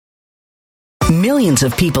Millions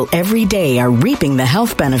of people every day are reaping the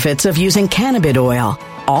health benefits of using cannabis oil,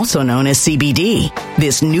 also known as CBD.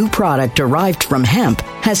 This new product derived from hemp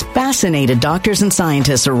has fascinated doctors and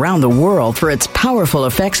scientists around the world for its powerful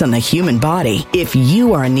effects on the human body. If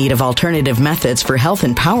you are in need of alternative methods for health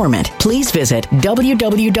empowerment, please visit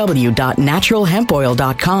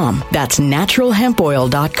www.naturalhempoil.com. That's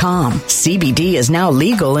naturalhempoil.com. CBD is now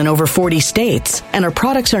legal in over 40 states, and our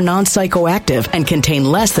products are non-psychoactive and contain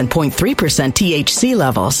less than 0.3% THC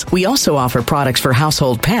levels. We also offer products for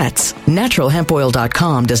household pets.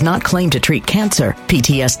 Naturalhempoil.com does not claim to treat cancer,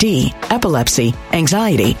 PTSD, epilepsy,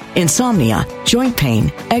 anxiety, insomnia, joint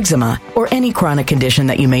pain, eczema, or any chronic condition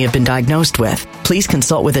that you may have been diagnosed with. Please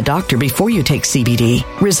consult with a doctor before you take CBD.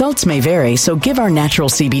 Results may vary, so give our natural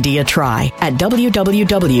CBD a try at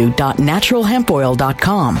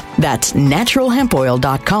www.naturalhempoil.com. That's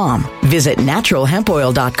naturalhempoil.com. Visit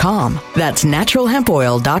naturalhempoil.com. That's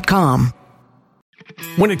naturalhempoil.com.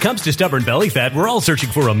 When it comes to stubborn belly fat, we're all searching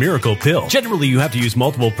for a miracle pill. Generally, you have to use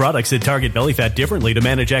multiple products that target belly fat differently to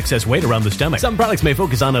manage excess weight around the stomach. Some products may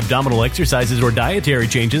focus on abdominal exercises or dietary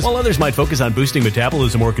changes, while others might focus on boosting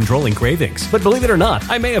metabolism or controlling cravings. But believe it or not,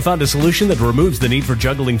 I may have found a solution that removes the need for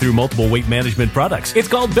juggling through multiple weight management products. It's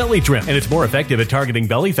called Belly Trim, and it's more effective at targeting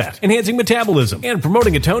belly fat, enhancing metabolism, and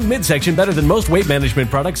promoting a toned midsection better than most weight management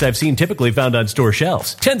products I've seen typically found on store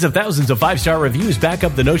shelves. Tens of thousands of 5-star reviews back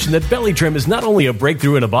up the notion that Belly Trim is not only a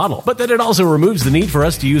breakthrough in a bottle, but that it also removes the need for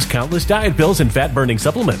us to use countless diet pills and fat-burning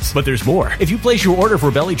supplements. But there's more. If you place your order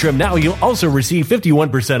for Belly Trim now, you'll also receive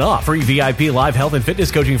 51% off, free VIP live health and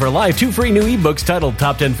fitness coaching for life, 2 free new ebooks titled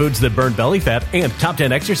Top 10 Foods That Burn Belly Fat and Top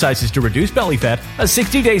 10 Exercises to Reduce Belly Fat, a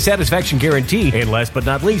 60-day satisfaction guarantee, and last but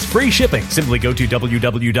not least, free shipping. Simply go to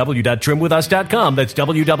www.trimwithus.com. That's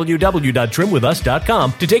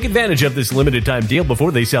www.trimwithus.com to take advantage of this limited time deal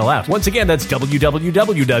before they sell out. Once again, that's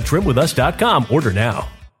www.trimwithus.com. Order now.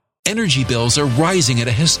 Energy bills are rising at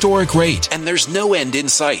a historic rate, and there's no end in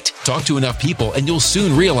sight. Talk to enough people, and you'll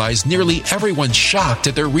soon realize nearly everyone's shocked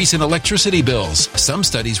at their recent electricity bills. Some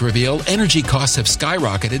studies reveal energy costs have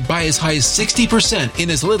skyrocketed by as high as 60%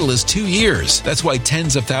 in as little as 2 years. That's why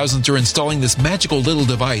tens of thousands are installing this magical little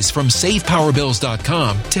device from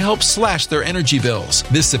SavePowerBills.com to help slash their energy bills.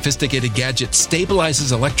 This sophisticated gadget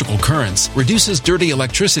stabilizes electrical currents, reduces dirty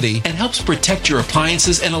electricity, and helps protect your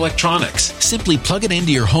appliances and electronics. Simply plug it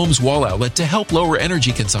into your home's wall outlet to help lower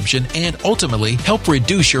energy consumption and ultimately help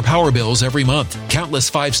reduce your power bills every month.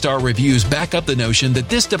 Countless 5-star reviews back up the notion that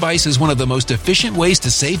this device is one of the most efficient ways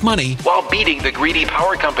to save money while beating the greedy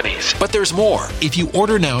power companies. But there's more. If you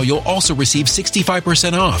order now, you'll also receive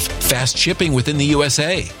 65% off, fast shipping within the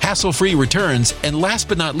USA, hassle-free returns, and last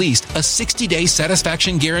but not least, a 60-day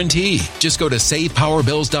satisfaction guarantee. Just go to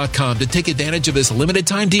SavePowerBills.com to take advantage of this limited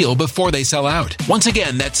time deal before they sell out. Once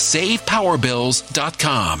again, that's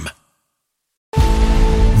SavePowerBills.com.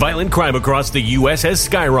 Violent crime across the U.S. has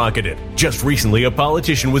skyrocketed. Just recently, a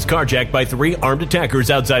politician was carjacked by 3 armed attackers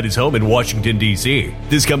outside his home in Washington, D.C.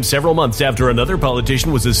 This comes several months after another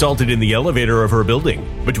politician was assaulted in the elevator of her building.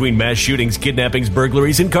 Between mass shootings, kidnappings,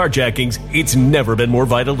 burglaries, and carjackings, it's never been more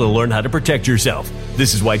vital to learn how to protect yourself.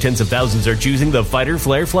 This is why tens of thousands are choosing the Fighter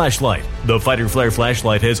Flare flashlight. The Fighter Flare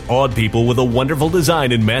flashlight has awed people with a wonderful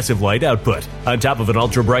design and massive light output. On top of an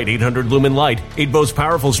ultra-bright 800-lumen light, it boasts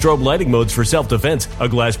powerful strobe lighting modes for self-defense, a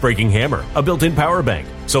glass-breaking hammer, a built-in power bank,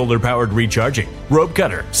 solar-powered recharging, rope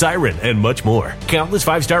cutter, siren, and much more. Countless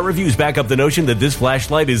 5-star reviews back up the notion that this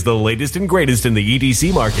flashlight is the latest and greatest in the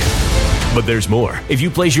EDC market. But there's more. If you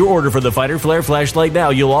place your order for the Fighter Flare flashlight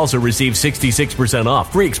now, you'll also receive 66%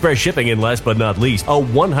 off, free express shipping, and last but not least, a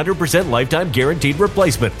 100% lifetime guaranteed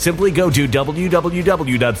replacement. Simply go to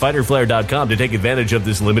www.fighterflare.com to take advantage of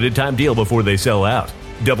this limited time deal before they sell out.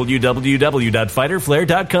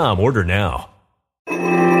 www.fighterflare.com. Order now.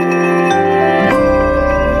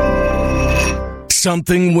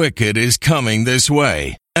 Something wicked is coming this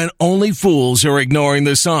way, and only fools are ignoring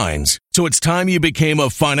the signs. So it's time you became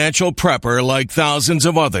a financial prepper like thousands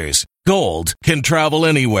of others. Gold can travel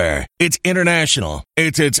anywhere. It's international.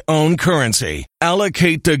 It's its own currency.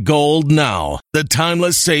 Allocate to gold now, the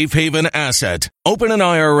timeless safe haven asset. Open an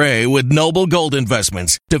IRA with Noble Gold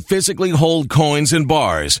Investments to physically hold coins and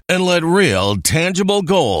bars and let real, tangible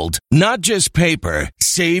gold, not just paper,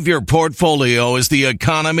 Save your portfolio as the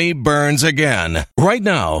economy burns again. Right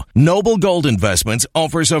now, Noble Gold Investments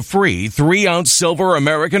offers a free 3-ounce silver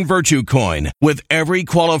American Virtue coin with every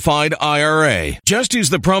qualified IRA. Just use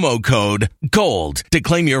the promo code GOLD to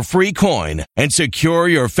claim your free coin and secure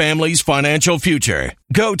your family's financial future.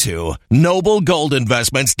 Go to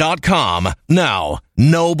noblegoldinvestments.com now.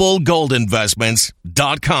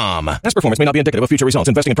 noblegoldinvestments.com. Past performance may not be indicative of future results.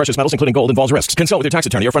 Investing in precious metals, including gold, involves risks. Consult with your tax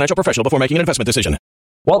attorney or financial professional before making an investment decision.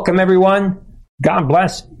 Welcome, everyone. God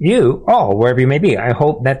bless you all, wherever you may be. I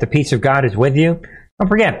hope that the peace of God is with you. Don't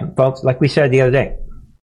forget, folks, like we said the other day,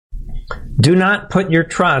 do not put your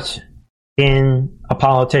trust in a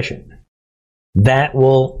politician. That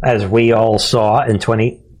will, as we all saw in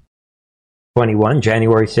 2021,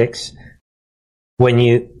 January 6th, when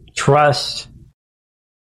you trust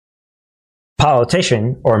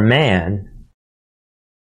politician or man,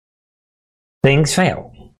 things fail.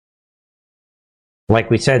 Like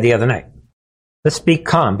we said the other night. Let's be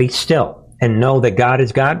calm, be still, and know that God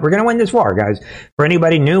is God. We're going to win this war, guys. For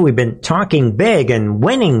anybody new, we've been talking big and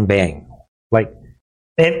winning big. Like,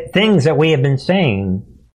 things that we have been saying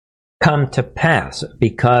come to pass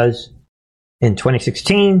because in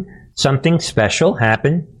 2016, something special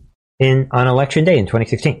happened on election day in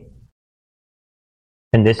 2016.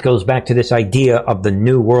 And this goes back to this idea of the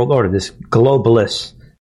new world order, this globalist,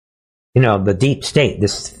 the deep state,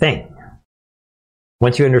 this thing.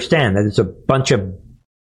 Once you understand that it's a bunch of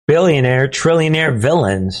billionaire, trillionaire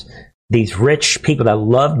villains, these rich people that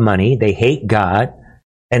love money, they hate God,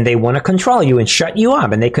 and they want to control you and shut you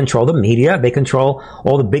up. And they control the media, they control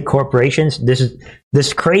all the big corporations.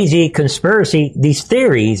 This crazy conspiracy, these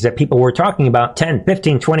theories that people were talking about 10,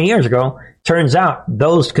 15, 20 years ago, turns out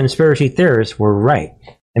those conspiracy theorists were right.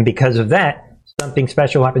 And because of that, something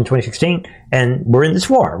special happened in 2016, and we're in this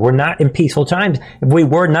war. We're not in peaceful times. If we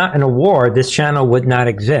were not in a war, this channel would not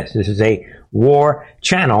exist. This is a war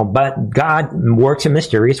channel, but God works in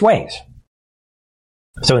mysterious ways.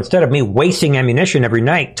 So instead of me wasting ammunition every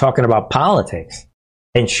night talking about politics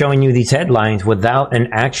and showing you these headlines without an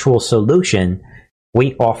actual solution,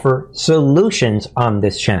 we offer solutions on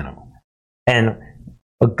this channel. And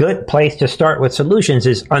a good place to start with solutions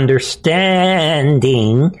is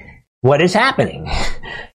understanding what is happening.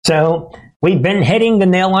 So we've been hitting the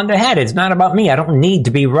nail on the head. It's not about me. I don't need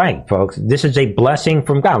to be right, folks. This is a blessing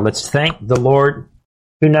from God. Let's thank the Lord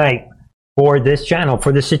tonight for this channel,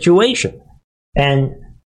 for the situation. And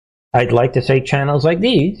I'd like to say channels like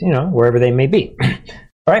these, wherever they may be.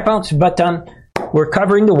 All right, folks, but we're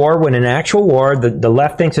covering the war when an actual war. The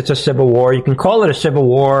left thinks it's a civil war. You can call it a civil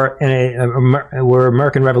war, we're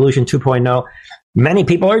American Revolution 2.0. Many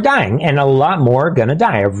people are dying, and a lot more are going to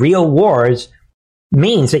die. A real war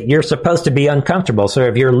means that you're supposed to be uncomfortable. So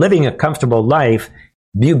if you're living a comfortable life,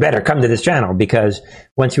 you better come to this channel, because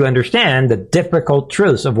once you understand the difficult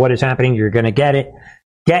truths of what is happening, you're going to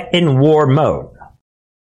get in war mode.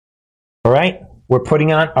 All right? We're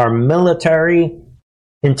putting on our military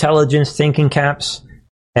intelligence thinking caps,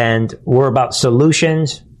 and we're about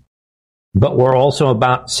solutions, but we're also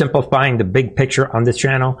about simplifying the big picture on this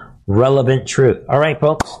channel. Relevant truth. All right,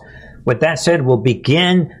 folks. With that said, we'll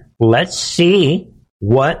begin. Let's see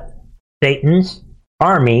what Satan's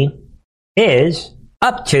army is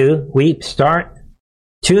up to. We start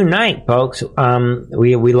tonight, folks.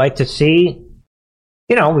 We like to see,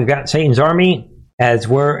 we've got Satan's army as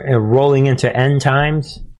we're rolling into end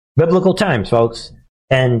times, biblical times, folks,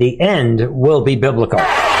 and the end will be biblical.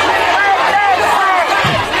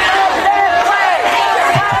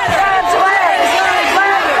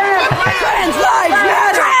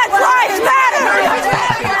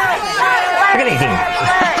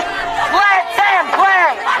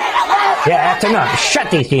 Yeah, acting up.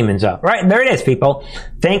 Shut these demons up. Right, there it is, people.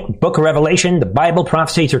 Think Book of Revelation. The Bible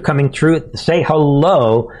prophecies are coming true. Say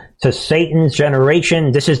hello to Satan's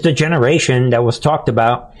generation. This is the generation that was talked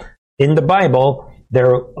about in the Bible.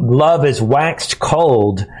 Their love is waxed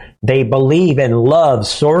cold. They believe and love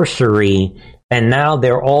sorcery. And now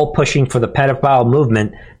they're all pushing for the pedophile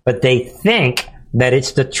movement. But they think that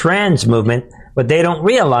it's the trans movement. What they don't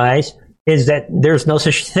realize is that there's no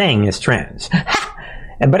such thing as trans.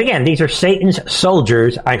 But again, these are Satan's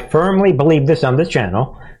soldiers. I firmly believe this on this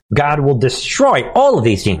channel. God will destroy all of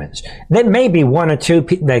these demons. There may be one or two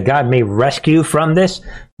that God may rescue from this,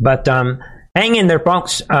 but hang in there,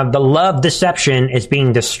 folks. The love deception is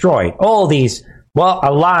being destroyed. All these,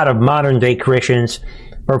 a lot of modern day Christians,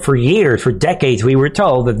 for years, for decades, we were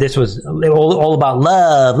told that this was all about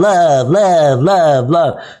love, love, love, love,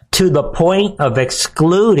 love, to the point of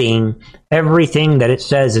excluding everything that it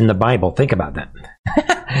says in the Bible. Think about that.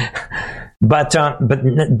 But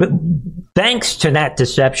thanks to that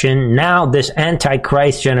deception, now this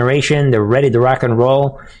Antichrist generation, they're ready to rock and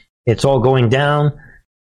roll. It's all going down.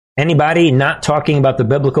 Anybody not talking about the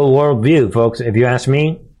biblical worldview, folks, if you ask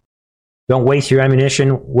me, don't waste your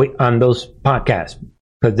ammunition on those podcasts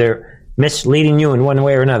because they're misleading you in one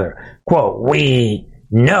way or another. Quote, we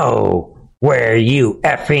know where you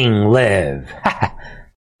effing live.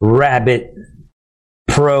 Rabbit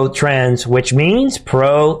pro-trans, which means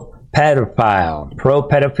pro-pedophile.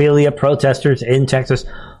 Pro-pedophilia protesters in Texas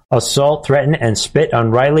assault, threaten, and spit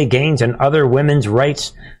on Riley Gaines and other women's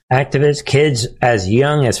rights activists. Kids as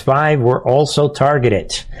young as 5 were also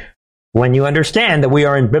targeted. When you understand that we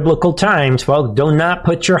are in biblical times, folks, do not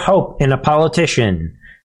put your hope in a politician.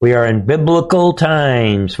 We are in biblical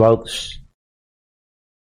times, folks.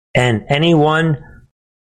 And anyone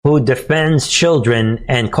who defends children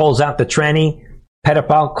and calls out the tranny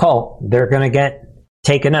pedophile cult, they're going to get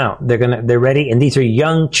taken out. They're ready. And these are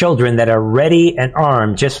young children that are ready and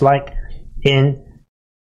armed, just like in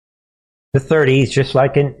the 30s, just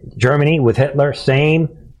like in Germany with Hitler.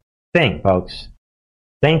 Same thing, folks.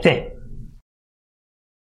 Same thing.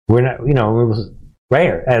 We're not, it was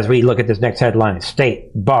rare as we look at this next headline.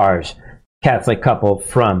 State bars Catholic couple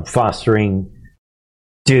from fostering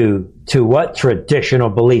due to what? Traditional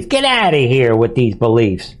belief. Get out of here with these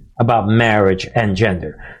beliefs about marriage and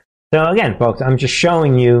gender. So again, folks, I'm just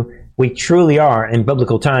showing you we truly are in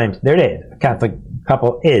biblical times. There it is. A Catholic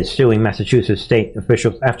couple is suing Massachusetts state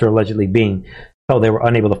officials after allegedly being told they were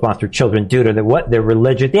unable to foster children due to their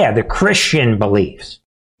religious, their Christian beliefs.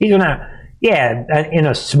 These are not, in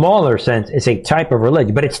a smaller sense, it's a type of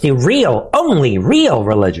religion, but it's the only real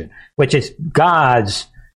religion, which is God's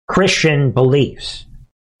Christian beliefs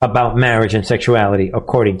about marriage and sexuality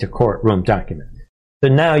according to courtroom documents. So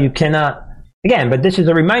now you cannot, again, but this is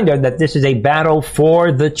a reminder that this is a battle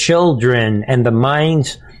for the children and the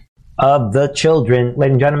minds of the children,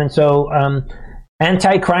 ladies and gentlemen. So,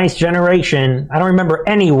 Antichrist generation, I don't remember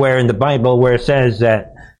anywhere in the Bible where it says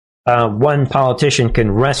that one politician can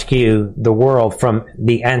rescue the world from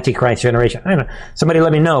the Antichrist generation. I don't know. Somebody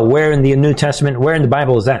let me know where in the New Testament, where in the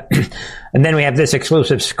Bible is that? And then we have this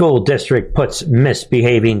exclusive school district puts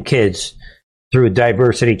misbehaving kids through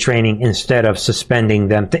diversity training instead of suspending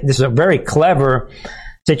them. This is a very clever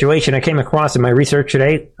situation I came across in my research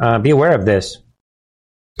today. Be aware of this.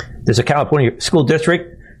 There's a California school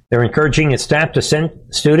district. They're encouraging its staff to send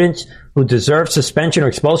students who deserve suspension or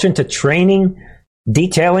expulsion to training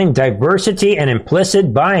detailing diversity and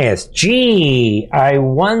implicit bias. Gee, I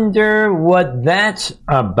wonder what that's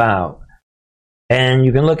about. And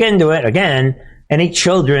you can look into it. Again, any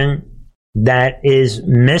children that is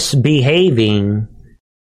misbehaving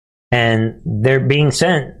and they're being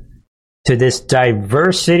sent to this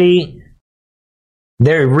diversity,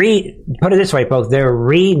 put it this way, folks, they're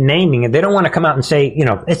renaming it. They don't want to come out and say,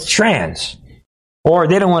 it's trans, or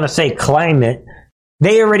they don't want to say climate.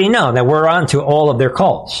 They already know that we're on to all of their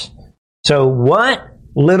cults. So what,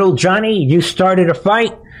 little Johnny, you started a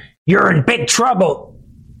fight? You're in big trouble.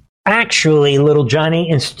 Actually, little Johnny,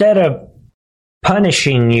 instead of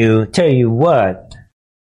punishing you, tell you what,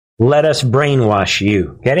 let us brainwash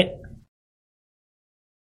you. Get it?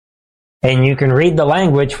 And you can read the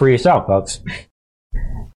language for yourself, folks.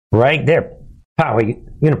 Right there. Poway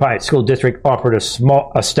Unified School District offered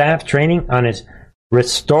a staff training on its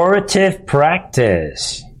restorative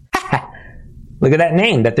practice. Look at that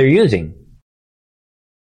name that they're using.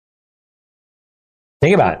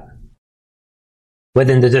 Think about it.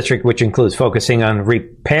 Within the district, which includes focusing on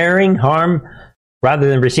repairing harm rather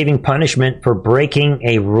than receiving punishment for breaking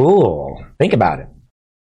a rule. Think about it.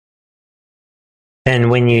 And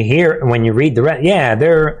when you read the rest,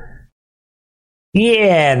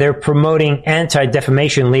 they're promoting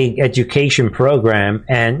Anti-Defamation League education program,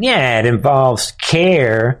 and it involves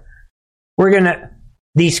care.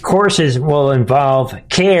 These courses will involve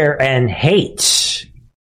care and hate,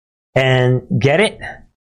 and get it?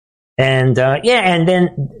 And and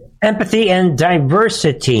then empathy and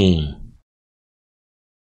diversity.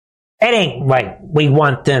 It ain't like we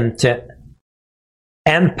want them to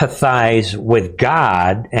empathize with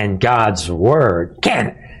God and God's word.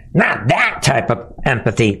 Not that type of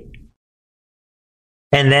empathy.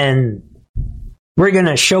 And then we're going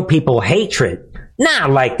to show people hatred. Not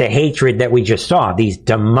like the hatred that we just saw. These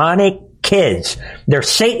demonic kids. They're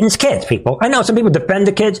Satan's kids, people. I know some people defend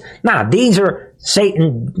the kids. Nah, these are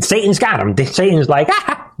Satan. Satan's got them. Satan's like,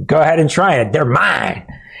 go ahead and try it. They're mine.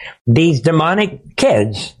 These demonic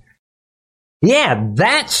kids.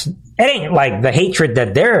 It ain't like the hatred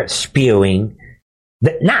that they're spewing.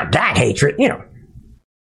 Not that hatred,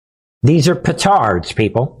 These are petards,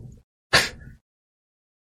 people.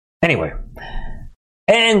 Anyway.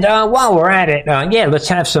 And while we're at it, let's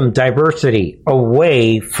have some diversity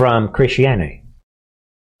away from Christianity.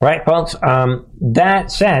 Right, folks?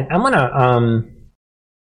 That said, I'm going to,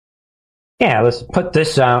 let's put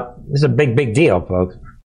this out. This is a big, big deal, folks.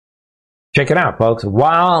 Check it out, folks.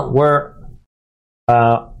 While we're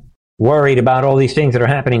worried about all these things that are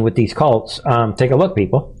happening with these cults, take a look,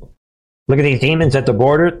 people. Look at these demons at the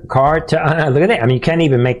border. Look at that. I mean, you can't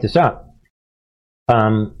even make this up.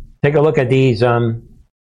 Take a look at these...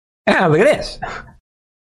 look at this.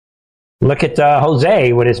 Look at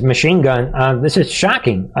Jose with his machine gun. This is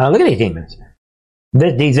shocking. Look at these demons.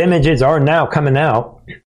 These images are now coming out.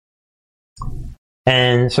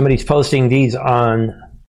 And somebody's posting these on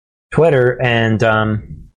Twitter. And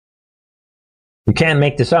you can't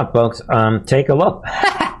make this up, folks. Take a look.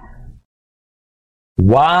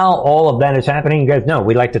 While all of that is happening, you guys know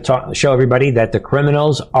we like to show everybody that the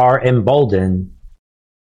criminals are emboldened.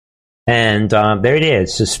 And there it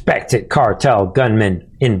is, suspected cartel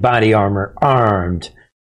gunman in body armor, armed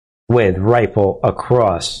with rifle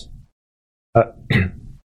across,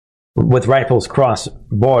 with rifles cross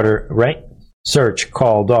border, right? Search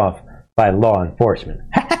called off by law enforcement.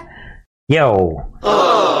 Yo,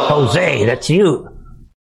 Jose, that's you.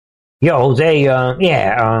 Yo, Jose,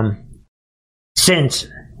 since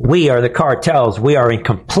we are the cartels, we are in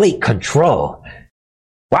complete control.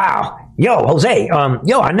 Wow. Yo, Jose,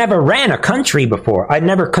 I never ran a country before. I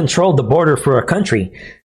never controlled the border for a country.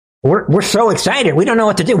 We're so excited. We don't know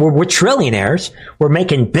what to do. We're trillionaires. We're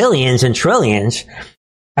making billions and trillions.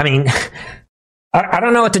 I mean, I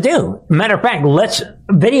don't know what to do. Matter of fact, let's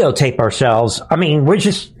videotape ourselves. I mean,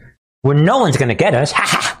 no one's going to get us. Ha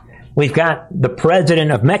ha. We've got the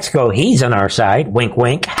president of Mexico. He's on our side. Wink,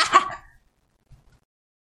 wink. Ha ha.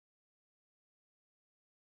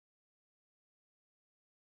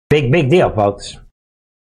 Big deal, folks.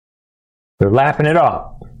 They're laughing it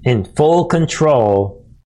off. In full control,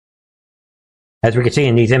 as we can see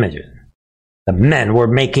in these images. The men were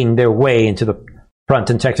making their way into the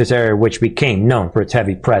Fronton, Texas area, which became known for its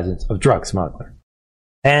heavy presence of drug smugglers.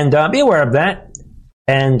 And be aware of that.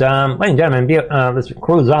 And, ladies and gentlemen, let's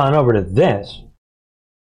cruise on over to this.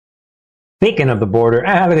 Speaking of the border,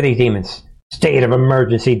 look at these demons. State of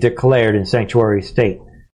emergency declared in sanctuary state,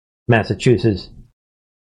 Massachusetts,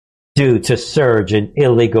 due to surge in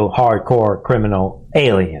illegal hardcore criminal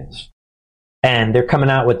aliens. And they're coming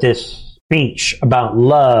out with this speech about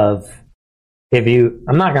love.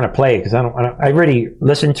 I'm not going to play it because I really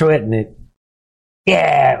listened to it and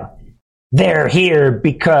they're here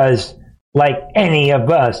because like any of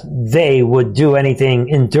us, they would do anything,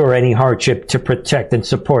 endure any hardship to protect and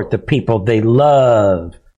support the people they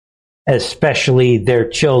love, especially their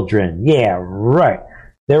children. Yeah, right.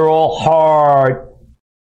 They're all hard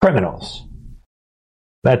criminals.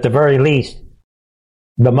 At the very least,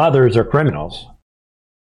 the mothers are criminals.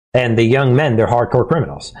 And the young men, they're hardcore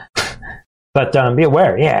criminals. But be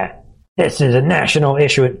aware, this is a national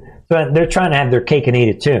issue. So they're trying to have their cake and eat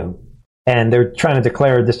it too. And they're trying to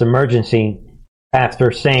declare this emergency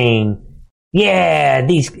after saying, they're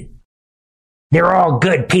all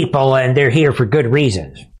good people and they're here for good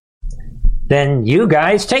reasons. Then you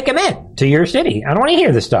guys take them in to your city. I don't want to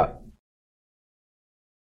hear this stuff.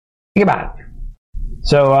 Think about it.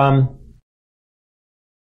 So,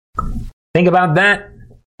 think about that.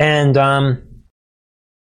 And I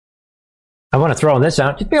want to throw this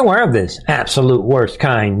out. Just be aware of this. Absolute worst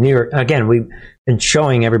kind. Again, we've been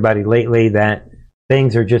showing everybody lately that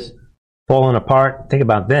things are just falling apart. Think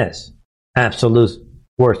about this. Absolute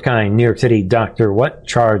worst kind. New York City doctor,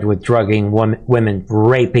 charged with drugging women,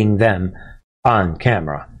 raping them on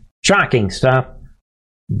camera. Shocking stuff.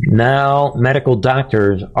 Now, medical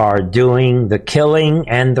doctors are doing the killing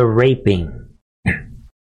and the raping.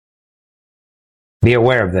 Be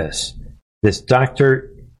aware of this. This Dr.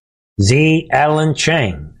 Z. Allen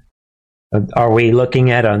Chang. Are we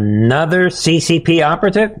looking at another CCP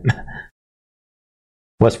operative?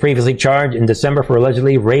 Was previously charged in December for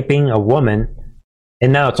allegedly raping a woman.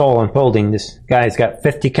 And now it's all unfolding. This guy's got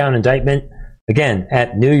 50-count indictment. Again,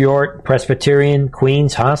 at New York Presbyterian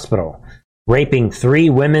Queens Hospital. Raping 3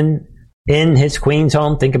 women in his Queens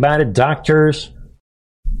home. Think about it. Doctors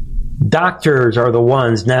are the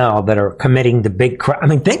ones now that are committing the big crime. I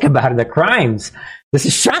mean, think about it. The crimes. This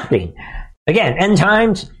is shocking. Again, end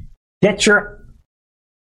times. If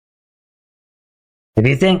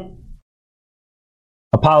you think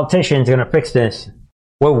a politician is going to fix this,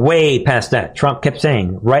 we're way past that. Trump kept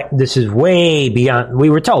saying, right, this is way beyond. We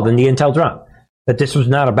were told in the intel drop that this was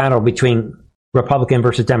not a battle between Republican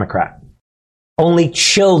versus Democrat. Only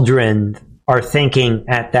children are thinking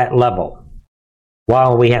at that level.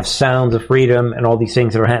 while we have Sounds of Freedom and all these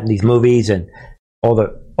things that are happening, these movies and all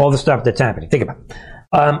the stuff that's happening. Think about it.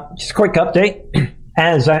 Just a quick update.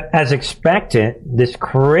 As expected, this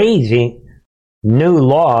crazy new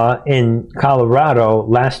law in Colorado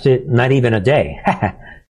lasted not even a day.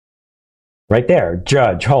 Right there,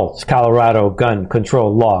 Judge Holt's Colorado gun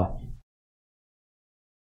control law.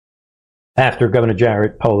 After Governor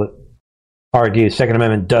Jared Polis argues Second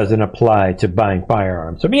Amendment doesn't apply to buying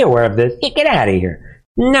firearms. So be aware of this. Get out of here.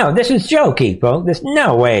 No, this is jokey, folks. There's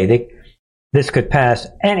no way this could pass.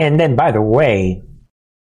 And then, by the way,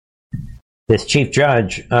 this chief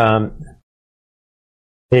judge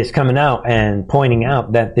is coming out and pointing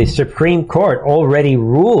out that the Supreme Court already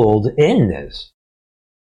ruled in this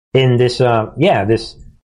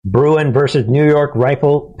Bruin versus New York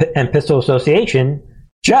Rifle and Pistol Association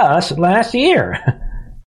just last year.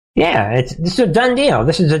 This is a done deal.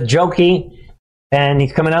 This is a jokey, and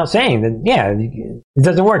he's coming out saying that, it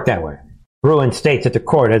doesn't work that way. Bruin states that the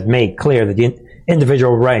court has made clear that the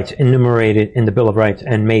individual rights enumerated in the Bill of Rights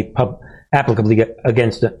and made applicably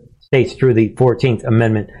against the states through the 14th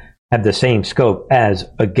Amendment have the same scope as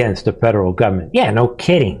against the federal government. Yeah, no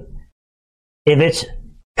kidding. If it's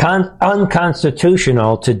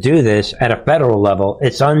unconstitutional to do this at a federal level,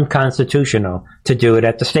 it's unconstitutional to do it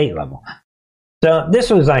at the state level. So this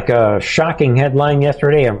was like a shocking headline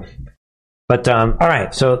yesterday. But, all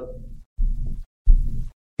right, so,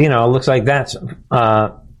 it looks like that's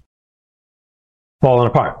falling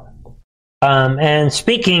apart. And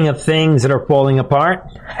speaking of things that are falling apart,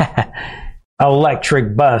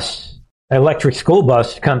 electric school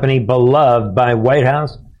bus company beloved by White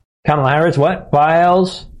House, Kamala Harris,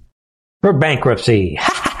 files for bankruptcy.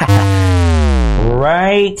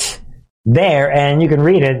 Right there, and you can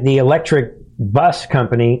read it. The electric bus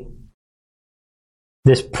company,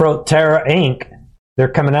 this Proterra Inc., they're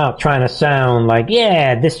coming out trying to sound like,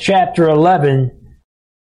 this Chapter 11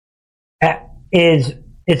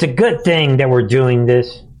 it's a good thing that we're doing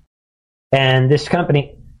this. And this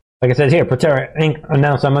company, like I said here, Patriot Inc.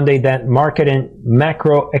 announced on Monday that market and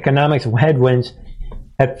macroeconomics headwinds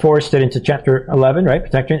had forced it into Chapter 11, right,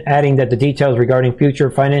 protection, adding that the details regarding future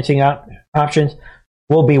financing options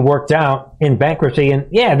will be worked out in bankruptcy. And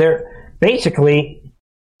they're basically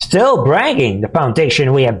still bragging the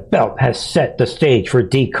foundation we have built has set the stage for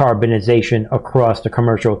decarbonization across the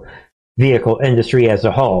commercial vehicle industry as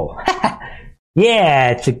a whole.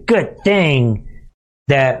 It's a good thing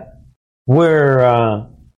that we're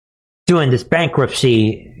doing this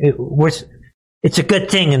bankruptcy. It's a good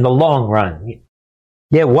thing in the long run.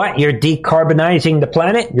 You're decarbonizing the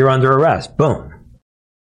planet? You're under arrest. Boom.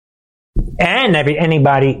 And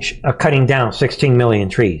anybody cutting down 16 million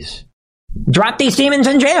trees. Drop these demons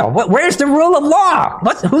in jail. Where's the rule of law?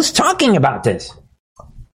 Who's talking about this?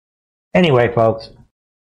 Anyway, folks.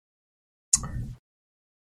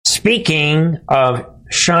 Speaking of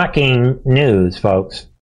shocking news, folks,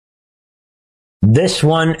 this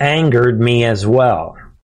one angered me as well.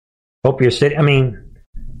 Hope you're sitting.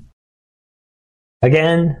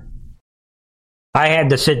 Again, I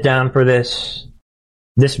had to sit down for this.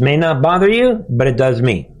 This may not bother you, but it does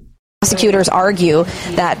me. Prosecutors argue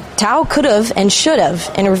that Tao could have and should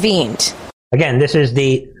have intervened. Again, this is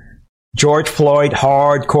the George Floyd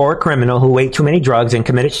hardcore criminal who ate too many drugs and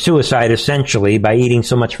committed suicide essentially by eating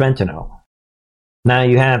so much fentanyl. Now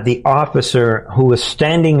you have the officer who was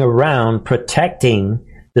standing around protecting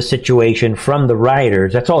the situation from the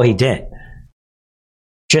rioters. That's all he did.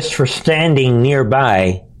 Just for standing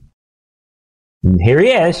nearby. And here he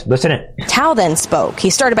is. Listen in. Tao then spoke. He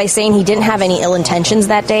started by saying he didn't have any ill intentions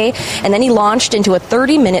that day, and then he launched into a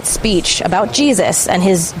 30-minute speech about Jesus and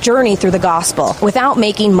his journey through the gospel without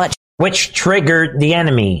making much. Which triggered the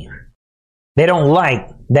enemy. They don't like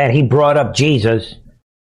that he brought up Jesus.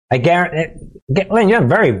 I guarantee,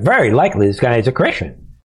 very, very likely this guy is a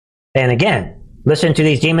Christian. And again, listen to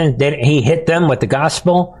these demons. He hit them with the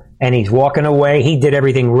gospel, and he's walking away. He did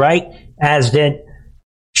everything right, as did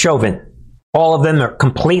Chauvin. All of them are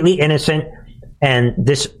completely innocent, and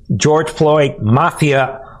this George Floyd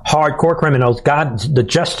mafia hardcore criminals, the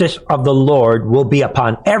justice of the Lord will be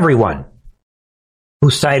upon everyone who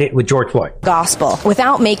sided with George Floyd. Gospel,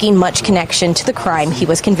 without making much connection to the crime he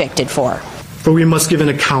was convicted for. For we must give an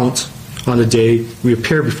account on the day we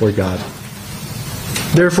appear before God.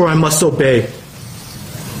 Therefore I must obey.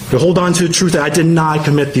 To hold on to the truth that I did not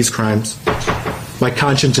commit these crimes. My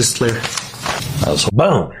conscience is clear.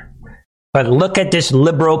 Boom. But look at this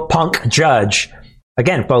liberal punk judge.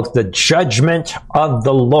 Again, folks, the judgment of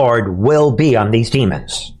the Lord will be on these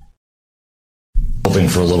demons. Hoping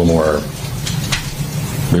for a little more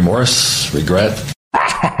remorse, regret.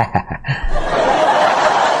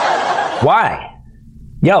 Why?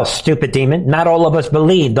 Yo, stupid demon, not all of us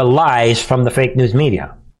believe the lies from the fake news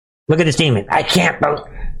media. Look at this demon. I can't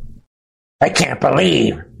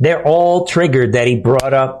believe. They're all triggered that he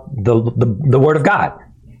brought up the word of God.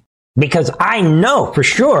 Because I know for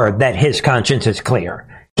sure that his conscience is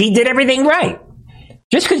clear. He did everything right.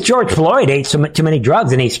 Just because George Floyd ate too many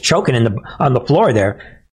drugs and he's choking on the floor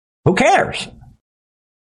there, who cares?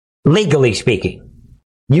 Legally speaking.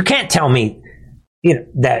 You can't tell me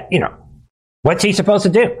that, what's he supposed to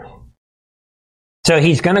do? So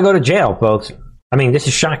he's going to go to jail, folks. I mean, this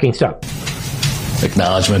is shocking stuff.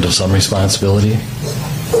 Acknowledgement of some responsibility.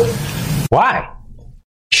 Why?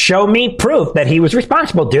 Show me proof that he was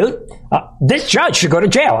responsible, dude. This judge should go to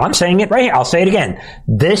jail. I'm saying it right here. I'll say it again.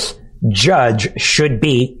 This judge should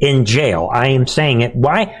be in jail. I am saying it.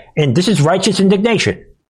 Why? And this is righteous indignation.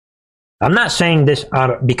 I'm not saying this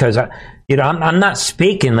because, I'm not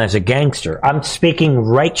speaking as a gangster. I'm speaking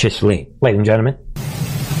righteously, ladies and gentlemen.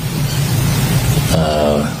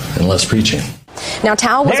 And less preaching. Now,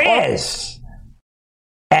 Tal was... There is.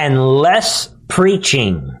 And less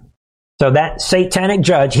preaching. So that satanic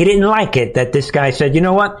judge, he didn't like it that this guy said, you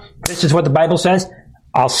know what? This is what the Bible says.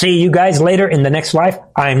 I'll see you guys later in the next life.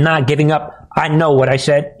 I'm not giving up. I know what I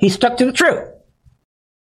said. He stuck to the truth.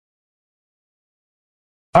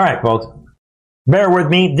 All right, folks. Bear with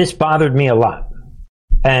me. This bothered me a lot.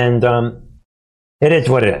 And it is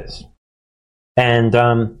what it is. And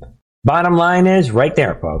bottom line is right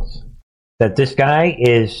there, folks, that this guy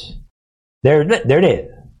is... There it is.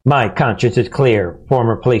 My conscience is clear.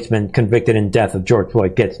 Former policeman convicted in death of George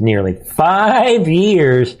Floyd gets nearly 5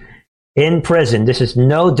 years in prison. This is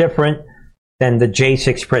no different than the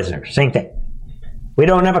J6 prisoners. Same thing. We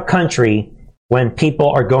don't have a country when people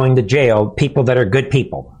are going to jail, people that are good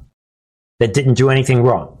people, that didn't do anything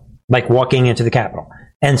wrong, like walking into the Capitol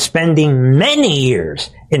and spending many years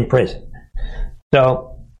in prison.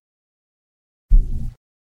 So,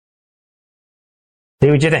 see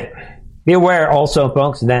what you think. Be aware also,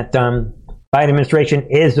 folks, that Biden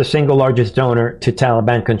administration is the single largest donor to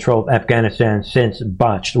Taliban-controlled Afghanistan since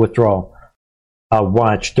botched withdrawal. A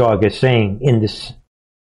watchdog is saying in this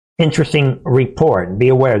interesting report. Be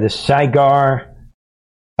aware, this Saigar,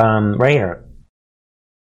 right here,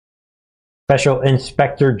 Special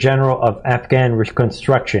Inspector General of Afghan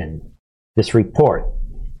Reconstruction, this report.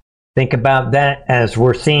 Think about that as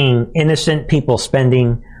we're seeing innocent people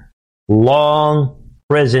spending long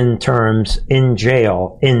prison terms in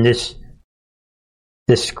jail in this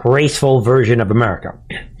disgraceful version of America.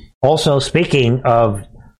 Also, speaking of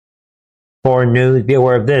foreign news, be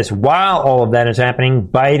aware of this. While all of that is happening,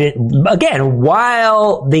 Biden, again,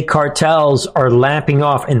 while the cartels are lapping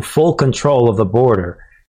off in full control of the border,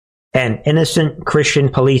 and innocent Christian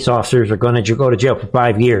police officers are going to go to jail for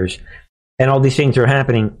 5 years, and all these things are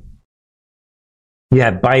happening, you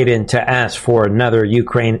have Biden to ask for another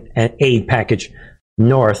Ukraine aid package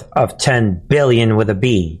north of $10 billion with a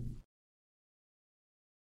B.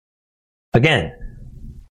 Again,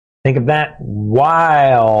 think of that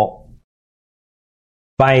while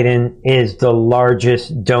Biden is the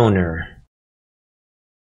largest donor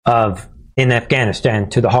in Afghanistan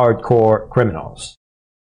to the hardcore criminals.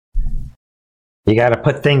 You got to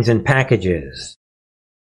put things in packages.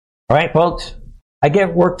 All right, folks? I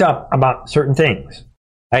get worked up about certain things.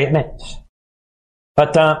 I admit.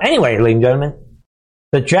 But anyway, ladies and gentlemen,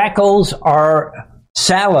 the Jackals are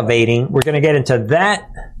salivating. We're going to get into that.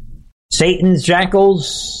 Satan's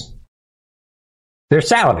Jackals, they're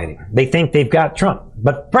salivating. They think they've got Trump.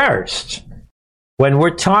 But first, when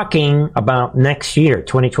we're talking about next year,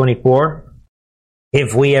 2024,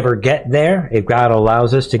 if we ever get there, if God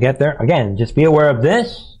allows us to get there, again, just be aware of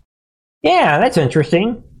this. Yeah, that's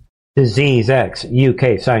interesting. Disease X,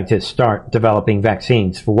 UK scientists start developing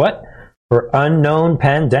vaccines for what? For unknown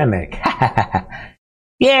pandemic.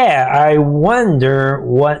 Yeah, I wonder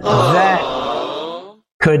what that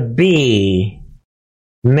could be.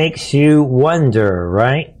 Makes you wonder,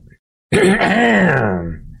 right?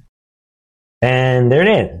 And there it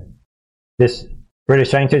is. This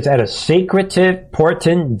British scientists at a secretive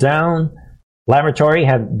Porton Down laboratory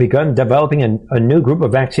have begun developing a new group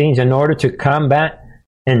of vaccines in order to combat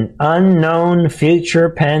an unknown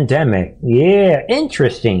future pandemic. Yeah,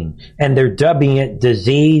 interesting. And they're dubbing it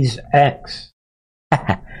Disease X.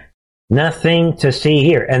 Nothing to see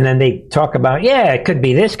here. And then they talk about, yeah, it could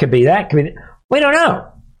be this, could be that, could be we don't know.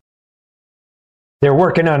 They're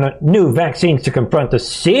working on new vaccines to confront a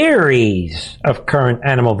series of current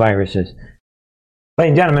animal viruses.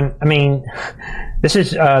 Ladies and gentlemen, I mean, this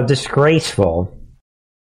is disgraceful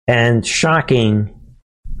and shocking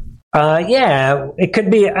Yeah, it could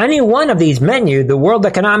be any one of these menus. The World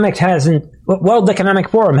Economic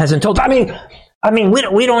Forum hasn't told. I mean,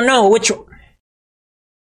 we don't know which.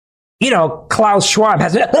 Klaus Schwab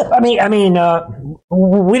hasn't.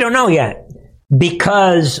 we don't know yet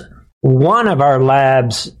because one of our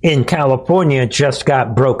labs in California just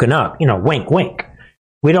got broken up. Wink, wink.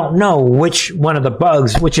 We don't know which one of the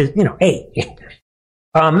bugs, which is, hey.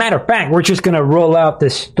 Matter of fact, we're just going to roll out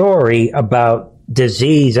this story about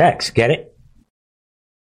disease X. Get it?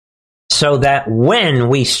 So that when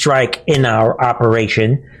we strike in our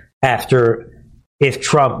operation if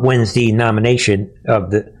Trump wins the nomination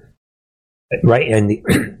of the of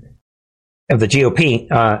the GOP,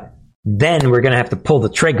 then we're going to have to pull the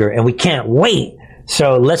trigger, and we can't wait.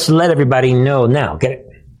 So let's let everybody know now. Get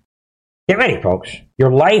ready, folks.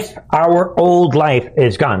 Your life, our old life,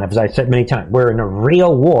 is gone. As I said many times, we're in a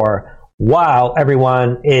real war while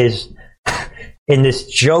everyone is in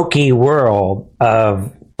this jokey world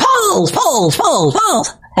of polls.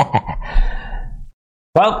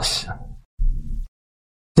 Folks,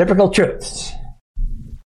 difficult truths.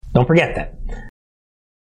 Don't forget that.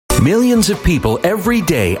 Millions of people every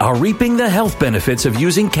day are reaping the health benefits of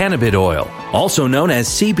using cannabis oil, also known as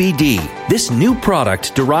CBD. This new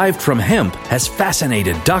product derived from hemp has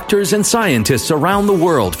fascinated doctors and scientists around the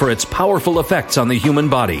world for its powerful effects on the human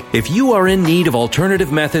body. If you are in need of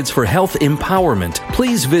alternative methods for health empowerment,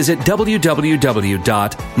 please visit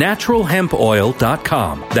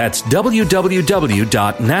www.naturalhempoil.com. That's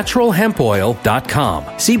www.naturalhempoil.com.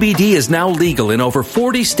 CBD is now legal in over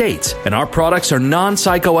 40 states, and our products are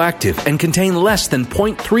non-psychoactive and contain less than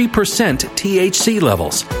 0.3% THC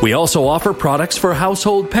levels. We also offer products for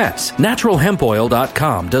household pets.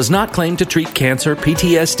 NaturalHempOil.com does not claim to treat cancer,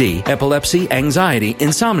 PTSD, epilepsy, anxiety,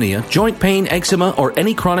 insomnia, joint pain, eczema, or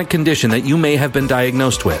any chronic condition that you may have been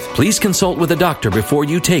diagnosed with. Please consult with a doctor before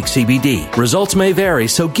you take CBD. Results may vary,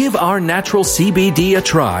 so give our natural CBD a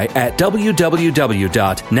try at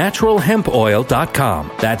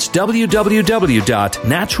www.naturalhempoil.com. That's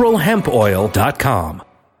www.naturalhempoil.com.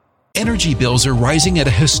 Energy bills are rising at a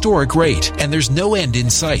historic rate, and there's no end in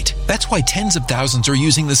sight. That's why tens of thousands are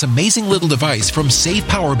using this amazing little device from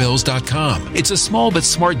SavePowerBills.com. It's a small but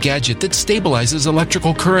smart gadget that stabilizes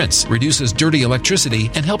electrical currents, reduces dirty electricity,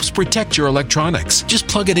 and helps protect your electronics. Just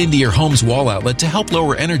plug it into your home's wall outlet to help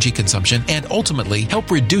lower energy consumption and ultimately help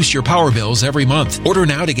reduce your power bills every month. Order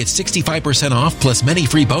now to get 65% off plus many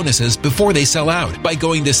free bonuses before they sell out by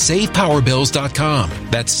going to SavePowerBills.com.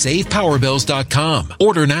 That's SavePowerBills.com.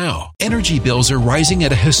 Order now. Energy bills are rising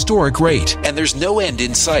at a historic rate, and there's no end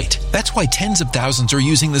in sight. That's why tens of thousands are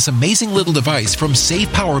using this amazing little device from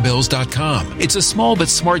SavePowerBills.com. It's a small but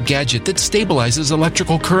smart gadget that stabilizes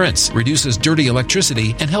electrical currents, reduces dirty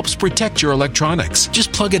electricity, and helps protect your electronics.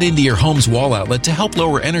 Just plug it into your home's wall outlet to help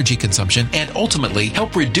lower energy consumption and ultimately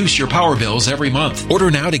help reduce your power bills every month.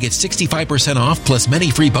 Order now to get 65% off plus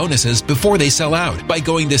many free bonuses before they sell out by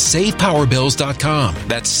going to SavePowerBills.com.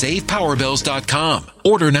 That's SavePowerBills.com.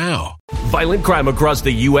 Order now. Violent crime across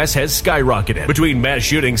the U.S. has skyrocketed. Between mass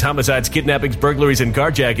shootings, homicides, kidnappings, burglaries, and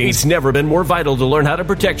carjacking, it's never been more vital to learn how to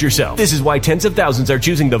protect yourself. This is why tens of thousands are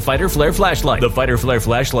choosing the Fighter Flare flashlight. The Fighter Flare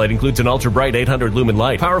flashlight includes an ultra-bright 800 lumen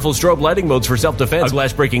light, powerful strobe lighting modes for self-defense, a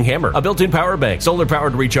glass-breaking hammer, a built-in power bank,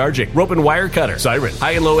 solar-powered recharging, rope and wire cutter, siren,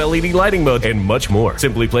 high and low LED lighting mode, and much more.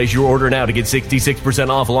 Simply place your order now to get 66%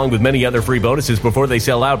 off along with many other free bonuses before they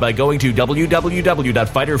sell out by going to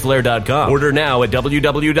www.fighterflare.com. Order now at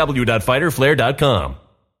www.fighterflare.com.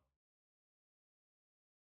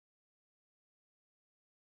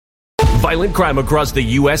 Violent crime across the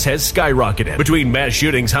U.S. has skyrocketed. Between mass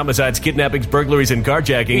shootings, homicides, kidnappings, burglaries, and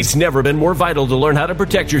carjacking, it's never been more vital to learn how to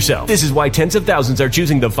protect yourself. This is why tens of thousands are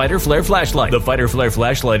choosing the Fighter Flare flashlight. The Fighter Flare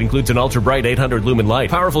flashlight includes an ultra-bright 800 lumen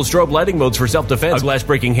light, powerful strobe lighting modes for self-defense, a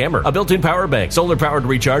glass-breaking hammer, a built-in power bank, solar-powered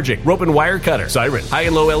recharging, rope and wire cutter, siren, high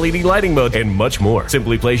and low LED lighting mode, and much more.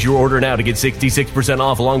 Simply place your order now to get 66%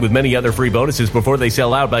 off along with many other free bonuses before they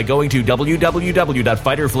sell out by going to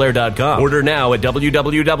www.fighterflare.com. Order now at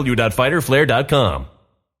www.fighterflare.com.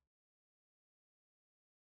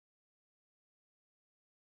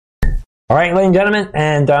 All right, ladies and gentlemen,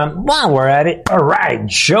 and while we're at it, all right,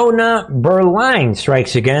 Jonah Berline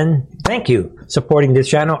strikes again. Thank you, supporting this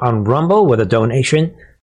channel on Rumble with a donation.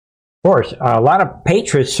 Of course, a lot of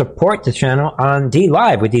patrons support the channel on D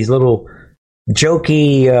Live with these little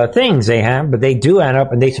jokey things they have, but they do add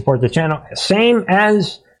up and they support the channel, same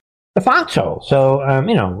as the Foxhole. So,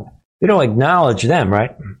 we don't acknowledge them,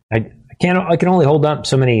 right? I can only hold up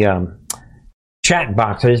so many chat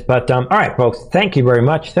boxes, but all right, folks. Thank you very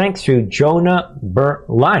much. Thanks to Jonah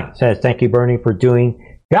Berline. Says thank you, Bernie, for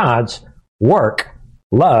doing God's work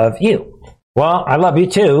love you. Well, I love you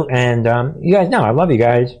too, and you guys know I love you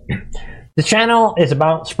guys. The channel is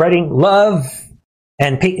about spreading love,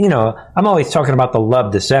 and I'm always talking about the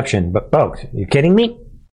love deception, but folks, you kidding me?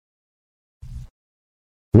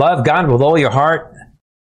 Love God with all your heart,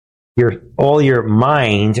 all your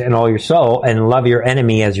mind, and all your soul, and love your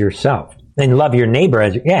enemy as yourself, and love your neighbor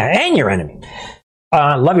as and your enemy.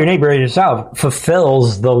 Love your neighbor as yourself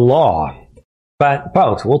fulfills the law. But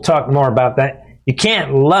folks, we'll talk more about that. You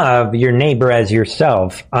can't love your neighbor as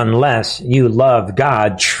yourself unless you love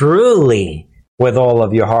God truly with all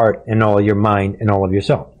of your heart and all your mind and all of your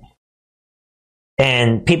soul.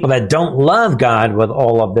 And people that don't love God with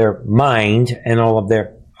all of their mind and all of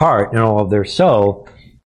their heart and all of their soul,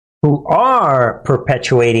 who are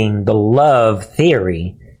perpetuating the love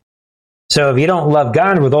theory. So if you don't love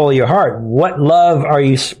God with all your heart, what love are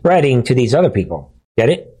you spreading to these other people? Get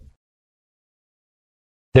it?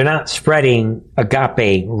 They're not spreading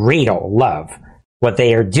agape, real love. What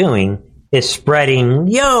they are doing is spreading,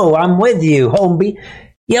 yo, I'm with you, homie.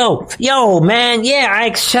 Yo, man, yeah, I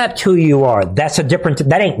accept who you are.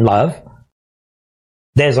 That ain't love.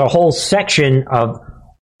 There's a whole section of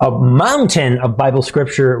a mountain of Bible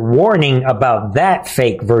scripture warning about that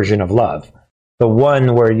fake version of love. The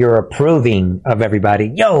one where you're approving of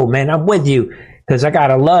everybody. Yo, man, I'm with you because I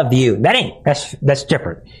gotta love you. That's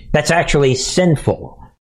different. That's actually sinful.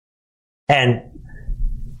 And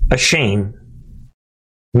a shame.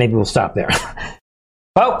 Maybe we'll stop there.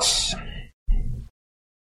 Folks,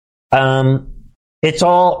 it's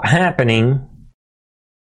all happening.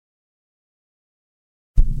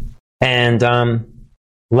 And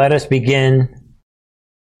let us begin.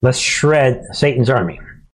 Let's shred Satan's army.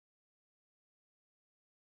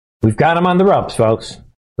 We've got him on the ropes, folks.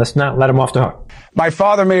 Let's not let him off the hook. My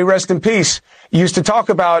father, may he rest in peace, used to talk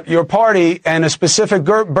about your party and a specific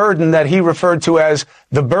burden that he referred to as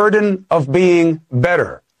the burden of being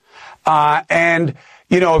better. And,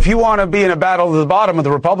 if you want to be in a battle to the bottom with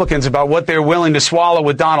the Republicans about what they're willing to swallow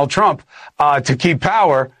with Donald Trump to keep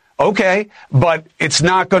power, okay, but it's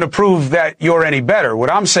not going to prove that you're any better. What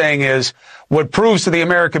I'm saying is what proves to the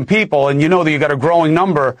American people, and you know that you got a growing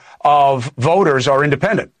number of voters are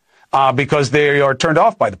independent. Because they are turned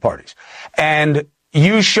off by the parties. And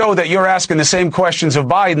you show that you're asking the same questions of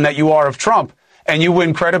Biden that you are of Trump, and you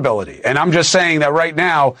win credibility. And I'm just saying that right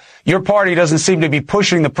now, your party doesn't seem to be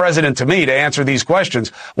pushing the president to me to answer these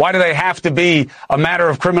questions. Why do they have to be a matter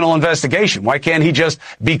of criminal investigation? Why can't he just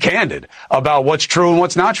be candid about what's true and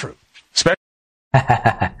what's not true?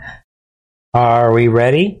 Are we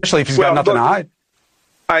ready? Especially if he's got nothing to hide.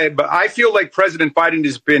 But I feel like President Biden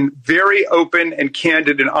has been very open and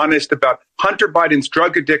candid and honest about Hunter Biden's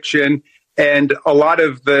drug addiction and a lot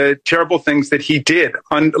of the terrible things that he did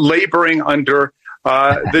laboring under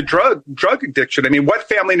the drug addiction. I mean, what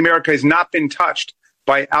family in America has not been touched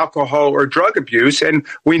by alcohol or drug abuse? And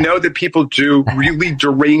we know that people do really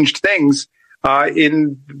deranged things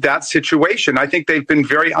in that situation. I think they've been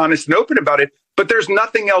very honest and open about it, but there's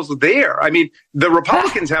nothing else there. I mean, the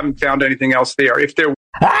Republicans haven't found anything else there. If there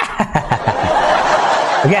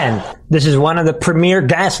Again, this is one of the premier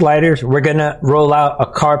gaslighters. We're going to roll out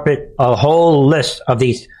a whole list of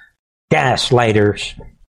these gaslighters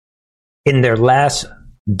in their last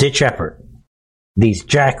ditch effort. These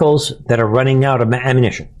jackals that are running out of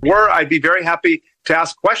ammunition. I'd be very happy to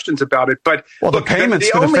ask questions about it. But the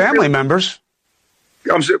payments to the family members.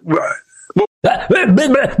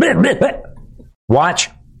 Watch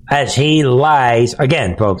as he lies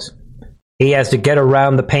again, folks. He has to get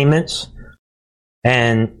around the payments,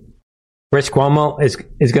 and Chris Cuomo is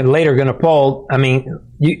later going to fall. I mean,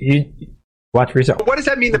 you watch for yourself. What does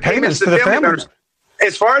that mean? The payments to the family members?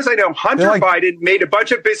 As far as I know, Hunter Biden made a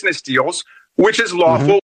bunch of business deals, which is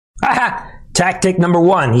lawful. Tactic number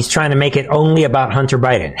one: he's trying to make it only about Hunter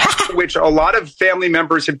Biden, which a lot of family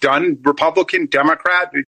members have done. Republican,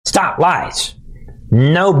 Democrat. Stop lies.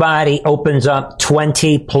 Nobody opens up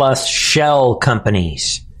 20+ shell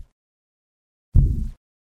companies.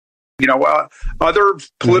 Other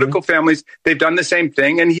political families, they've done the same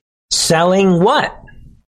thing. And selling what?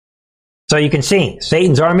 So you can see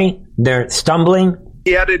Satan's army, they're stumbling.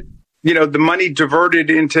 He had it, the money diverted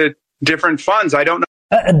into different funds. I don't know.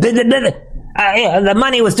 The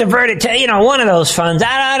money was diverted to, one of those funds.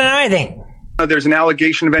 I don't know anything. There's an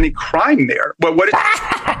allegation of any crime there. But what is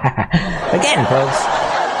again, folks?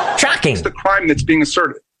 Shocking. What's the crime that's being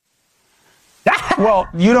asserted? Well,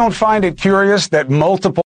 you don't find it curious that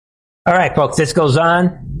multiple. All right, folks, this goes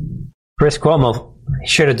on. Chris Cuomo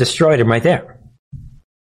should have destroyed him right there.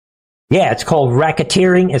 Yeah, it's called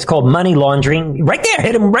racketeering. It's called money laundering. Right there,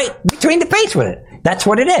 hit him right between the face with it. That's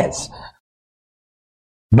what it is.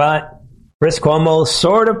 But Chris Cuomo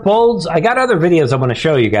sort of pulls. I got other videos I want to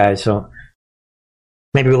show you guys, so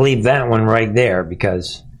maybe we'll leave that one right there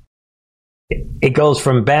because it goes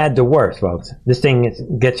from bad to worse, folks. This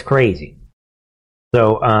thing gets crazy.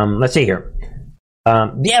 So let's see here.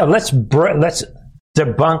 Let's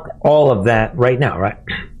debunk all of that right now, right?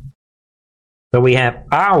 So we have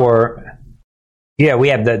we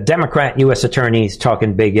have the Democrat U.S. attorneys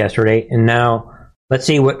talking big yesterday, and now let's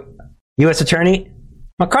see what U.S. Attorney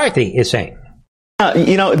McCarthy is saying.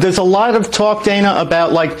 There's a lot of talk, Dana,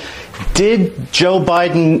 about did Joe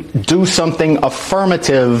Biden do something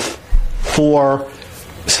affirmative for,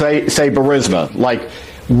 say Burisma?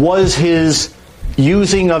 Was his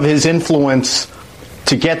using of his influence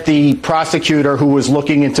to get the prosecutor who was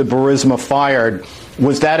looking into Burisma fired,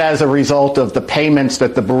 was that as a result of the payments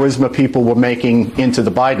that the Burisma people were making into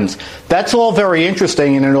the Bidens? That's all very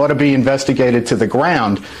interesting, and it ought to be investigated to the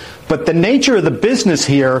ground. But the nature of the business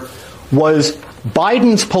here was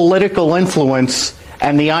Biden's political influence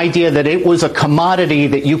and the idea that it was a commodity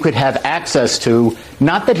that you could have access to,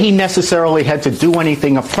 not that he necessarily had to do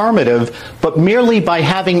anything affirmative, but merely by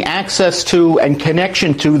having access to and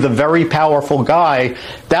connection to the very powerful guy,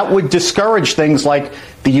 that would discourage things like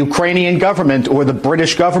the Ukrainian government or the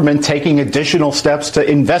British government taking additional steps to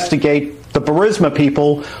investigate the Burisma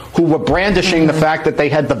people who were brandishing the fact that they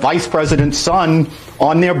had the vice president's son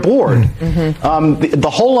on their board. The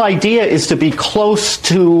whole idea is to be close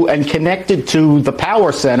to and connected to the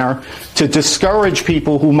power center to discourage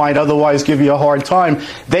people who might otherwise give you a hard time.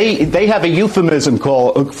 They have a euphemism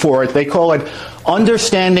for it. They call it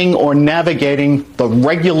understanding or navigating the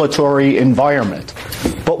regulatory environment.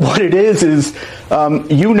 But what it is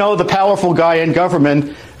the powerful guy in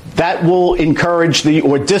government, that will encourage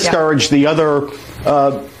or discourage the other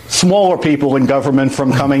smaller people in government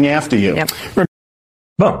from coming after you. Yep.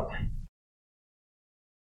 Boom.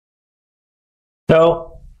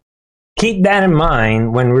 So keep that in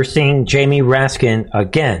mind when we're seeing Jamie Raskin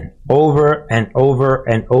again, over and over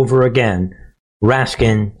and over again,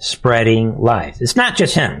 Raskin spreading lies. It's not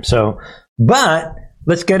just him. But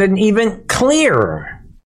let's get an even clearer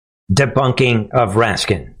debunking of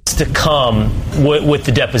Raskin to come with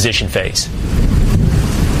the deposition phase.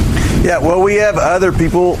 Yeah, well, we have other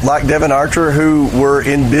people like Devin Archer who were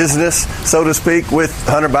in business, so to speak, with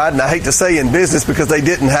Hunter Biden. I hate to say in business because they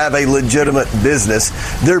didn't have a legitimate business.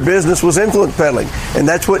 Their business was influence peddling, and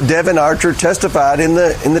that's what Devin Archer testified in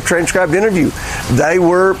the transcribed interview. They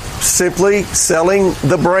were simply selling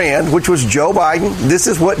the brand, which was Joe Biden. This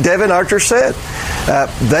is what Devin Archer said.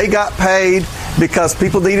 They got paid because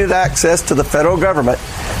people needed access to the federal government,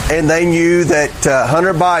 and they knew that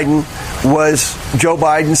Hunter Biden was Joe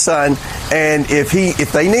Biden's son, and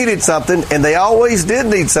if they needed something, and they always did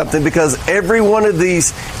need something, because every one of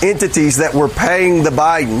these entities that were paying the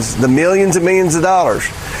Bidens the millions and millions of dollars,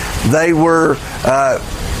 they were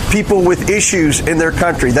people with issues in their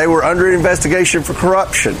country. They were under investigation for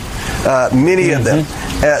corruption. Many of them,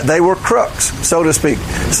 they were crooks, so to speak.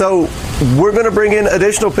 So we're going to bring in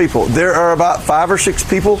additional people. There are about 5 or 6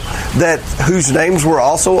 people whose names were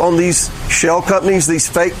also on these shell companies, these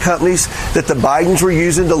fake companies that the Bidens were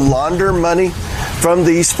using to launder money from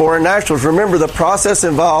these foreign nationals. Remember, the process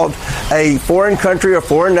involved a foreign country or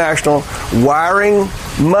foreign national wiring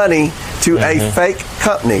money to a fake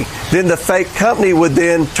company. Then the fake company would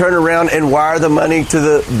then turn around and wire the money to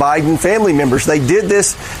the Biden family members. They did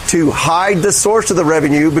this to hide the source of the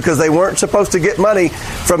revenue because they weren't supposed to get money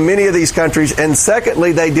from many of these countries. And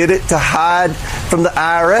secondly, they did it to hide from the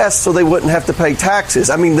IRS so they wouldn't have to pay taxes.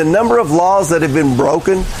 I mean, the number of laws that have been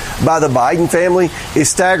broken by the Biden family is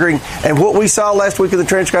staggering. And what we saw last week in the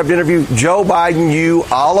transcribed interview, Joe Biden knew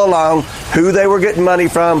all along who they were getting money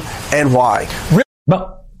from and why.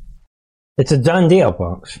 But it's a done deal,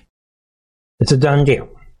 folks. It's a done deal.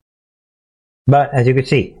 But as you can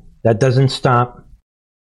see, that doesn't stop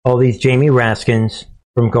all these Jamie Raskins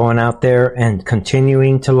from going out there and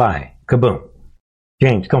continuing to lie. Kaboom.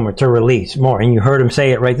 James Comer to release more. And you heard him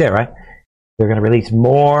say it right there, right? They're going to release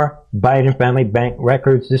more Biden family bank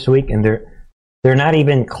records this week, and they're not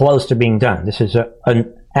even close to being done. This is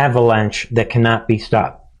an avalanche that cannot be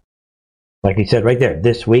stopped. Like he said right there,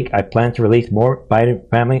 this week I plan to release more Biden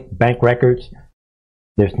family bank records.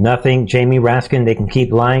 There's nothing, Jamie Raskin, they can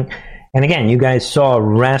keep lying. And again, you guys saw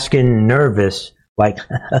Raskin nervous, like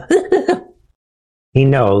he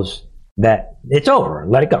knows that it's over.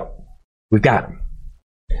 Let it go. We've got him.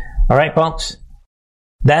 All right, folks.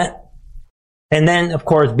 And then, of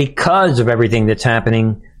course, because of everything that's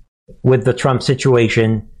happening with the Trump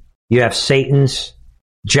situation, you have Satan's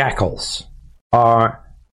jackals are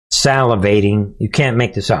salivating. You can't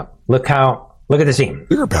make this up. Look how Look at the scene.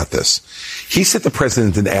 Clear about this. He said the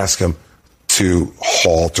president didn't ask him to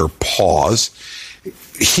halt or pause.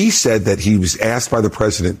 He said that he was asked by the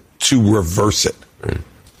president to reverse it.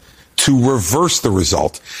 To reverse the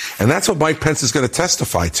result. And that's what Mike Pence is going to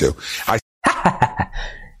testify to.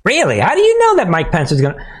 Really? How do you know that Mike Pence is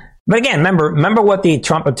going to... But again, remember what the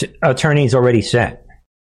Trump attorneys already said.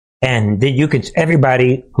 And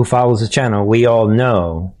everybody who follows the channel, we all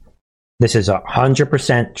know this is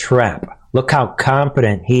 100% trap. Look how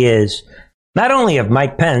confident he is, not only of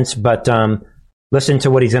Mike Pence, but listen to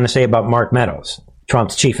what he's going to say about Mark Meadows,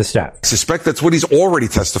 Trump's chief of staff. I suspect that's what he's already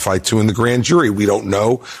testified to in the grand jury. We don't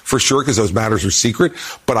know for sure because those matters are secret,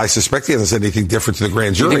 but I suspect he hasn't said anything different to the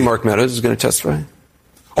grand jury. Do you think Mark Meadows is going to testify?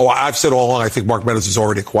 Oh, I've said all along, I think Mark Meadows is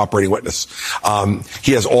already a cooperating witness.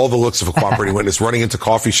 He has all the looks of a cooperating witness, running into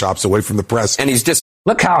coffee shops away from the press. And he's just...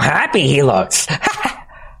 Look how happy he looks.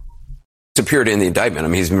 Appeared in the indictment. I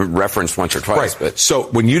mean, he's been referenced once or twice. Right. But so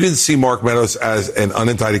when you didn't see Mark Meadows as an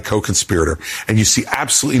unindicted co-conspirator, and you see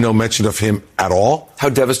absolutely no mention of him at all... How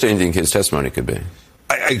devastating do you think his testimony could be?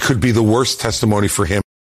 It could be the worst testimony for him.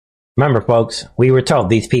 Remember, folks, we were told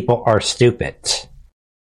these people are stupid.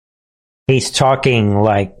 He's talking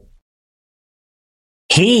like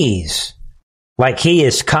he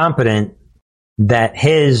is competent that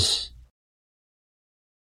his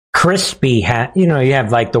crispy hat, you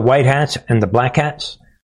have like the white hats and the black hats.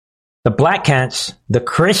 The black hats, the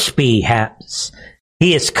crispy hats,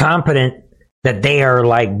 he is competent that they are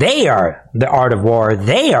the art of war.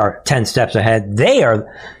 They are 10 steps ahead. They are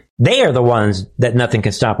the ones that nothing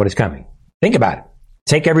can stop what is coming. Think about it.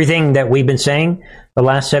 Take everything that we've been saying the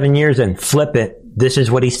last 7 years and flip it. This is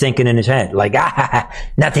what he's thinking in his head. Like,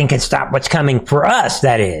 nothing can stop what's coming for us,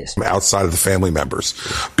 that is. Outside of the family members.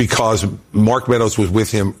 Because Mark Meadows was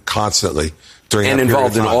with him constantly during that period of time. And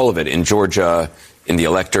involved in all of it, in Georgia, in the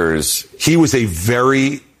electors. He was a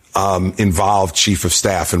very involved chief of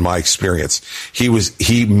staff in my experience.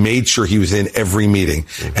 He made sure he was in every meeting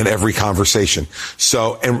and every conversation.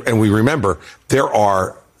 So, and we remember, there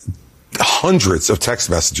are hundreds of text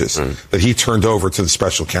messages that he turned over to the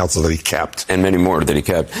special counsel that he kept. And many more that he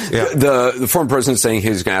kept. Yeah. The former president saying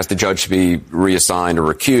he's going to ask the judge to be reassigned or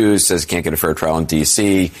recused, says he can't get a fair trial in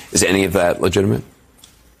D.C. Is any of that legitimate?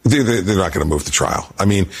 They're not going to move the trial. I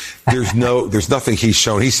mean, there's nothing he's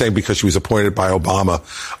shown. He's saying because she was appointed by Obama,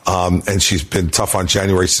 and she's been tough on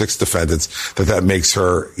January 6th defendants, that makes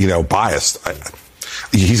her, biased.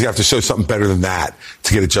 He's going to have to show something better than that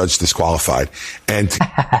to get a judge disqualified. And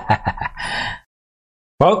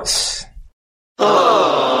folks,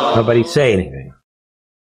 nobody say anything.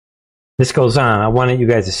 This goes on. I wanted you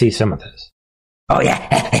guys to see some of this. Oh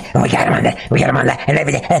yeah, we got him on that. We got him on that, and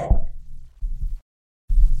everything.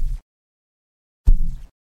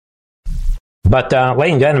 But,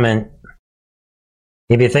 ladies and gentlemen,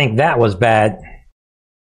 if you think that was bad,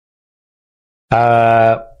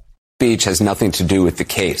 speech has nothing to do with the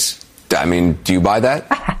case. I mean, do you buy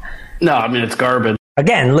that? No, I mean, it's garbage.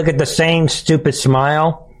 Again, look at the same stupid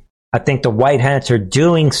smile. I think the white hats are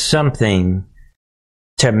doing something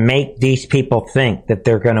to make these people think that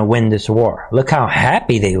they're going to win this war. Look how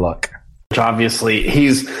happy they look. Obviously,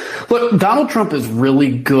 Donald Trump is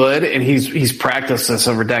really good, and he's practiced this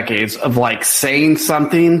over decades of saying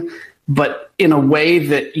something, but in a way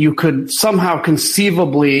that you could somehow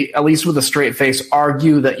conceivably, at least with a straight face,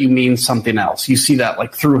 argue that you mean something else. You see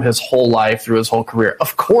that through his whole life, through his whole career.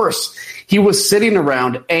 Of course, he was sitting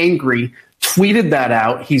around angry, tweeted that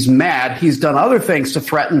out. He's mad. He's done other things to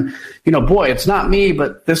threaten, boy, it's not me,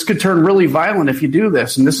 but this could turn really violent if you do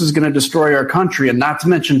this, and this is going to destroy our country. And not to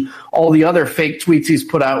mention all the other fake tweets he's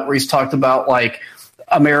put out where he's talked about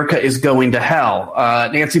America is going to hell.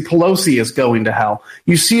 Nancy Pelosi is going to hell.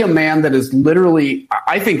 You see a man that is literally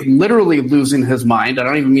losing his mind. I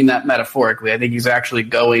don't even mean that metaphorically. I think he's actually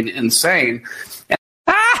going insane.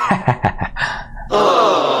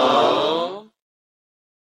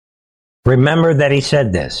 Remember that he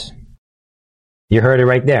said this. You heard it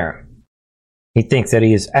right there. He thinks that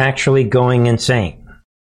he is actually going insane.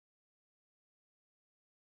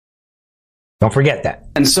 Don't forget that.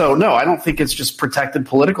 And so, no, I don't think it's just protected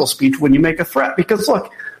political speech when you make a threat. Because,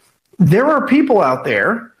 look, there are people out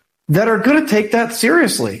there that are going to take that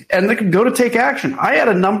seriously, and they can go to take action. I had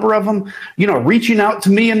a number of them, reaching out to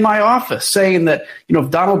me in my office saying that, if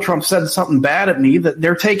Donald Trump said something bad at me, that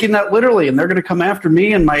they're taking that literally, and they're going to come after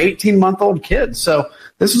me and my 18-month-old kid. So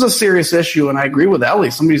this is a serious issue, and I agree with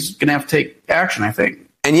Ellie. Somebody's going to have to take action, I think.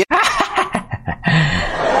 And yeah.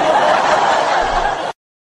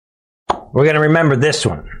 We're going to remember this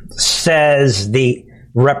one, says the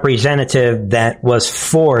representative that was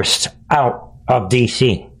forced out of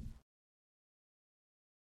D.C.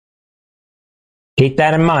 Keep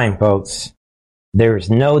that in mind, folks. There's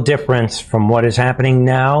no difference from what is happening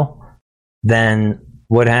now than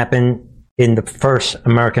what happened in the first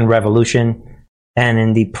American Revolution and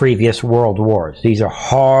in the previous world wars. These are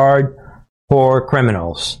hardcore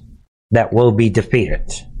criminals that will be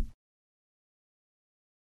defeated.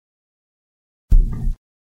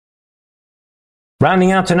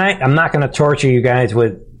 Rounding out tonight, I'm not going to torture you guys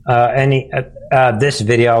with this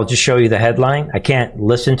video. I'll just show you the headline. I can't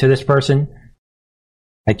listen to this person.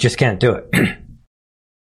 I just can't do it.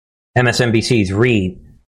 MSNBC's read,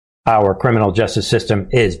 our criminal justice system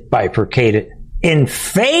is bifurcated in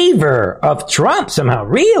favor of Trump somehow.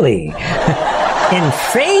 Really? In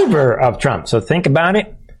favor of Trump. So think about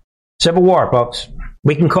it. Civil war, folks.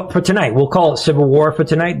 We can call for tonight. We'll call it civil war for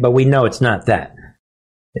tonight, but we know it's not that.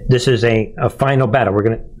 This is a final battle. We're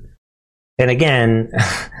going to, and again,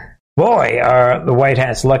 boy, are the White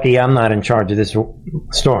Hats lucky I'm not in charge of this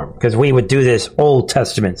storm, because we would do this Old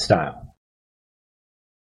Testament style,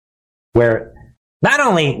 where not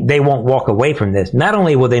only they won't walk away from this, not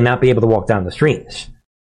only will they not be able to walk down the streets,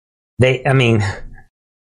 this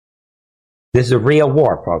is a real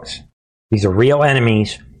war, folks. These are real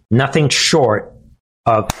enemies. Nothing short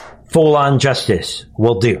of full-on justice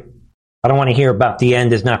will do. I don't want to hear about the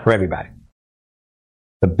end is not for everybody.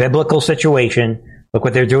 The biblical situation, look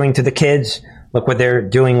what they're doing to the kids, look what they're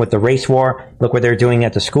doing with the race war, look what they're doing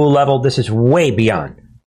at the school level. This is way beyond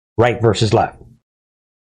right versus left.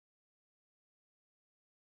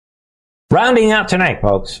 Rounding out tonight,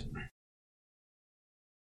 folks.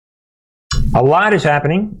 A lot is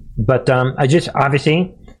happening, but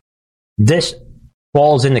obviously, this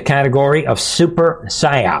falls in the category of super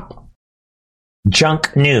psyop.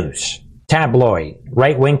 Junk news. Tabloid.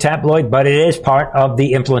 Right-wing tabloid, but it is part of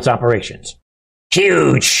the influence operations.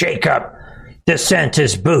 Huge shakeup.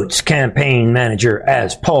 DeSantis boots campaign manager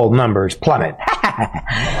as poll numbers plummet.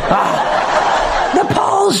 The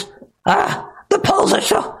polls are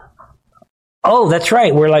so... Oh, that's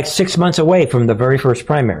right. We're like 6 months away from the very first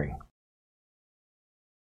primary.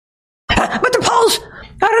 But the polls,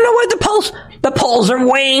 I don't know where the polls are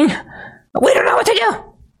weighing. We don't know what to do.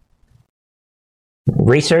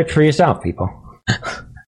 Research for yourself, people.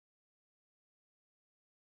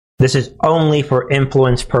 This is only for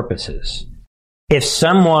influence purposes. If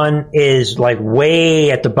someone is like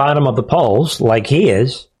way at the bottom of the polls, like he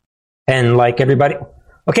is, and like everybody,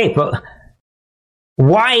 okay, but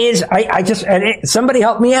why is somebody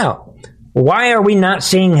help me out? Why are we not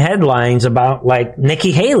seeing headlines about like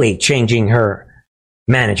Nikki Haley changing her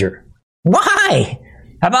manager? Why?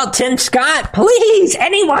 How about Tim Scott? Please,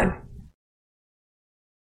 anyone.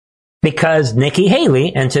 Because Nikki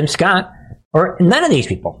Haley and Tim Scott, or none of these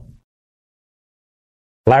people,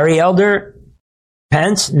 Larry Elder,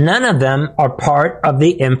 Pence, none of them are part of the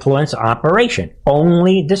influence operation.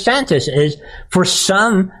 Only DeSantis is for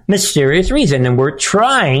some mysterious reason, and we're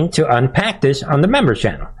trying to unpack this on the members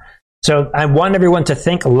channel. So I want everyone to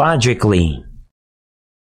think logically.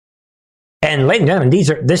 And ladies and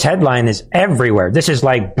gentlemen, this headline is everywhere. This is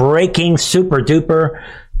like breaking super duper,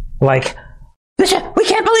 like, we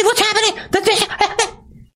can't believe what's happening.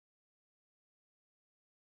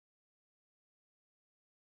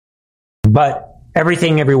 But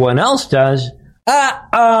everything everyone else does,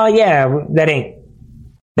 yeah, that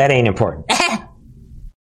ain't important.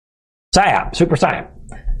 PSYOP, super PSYOP.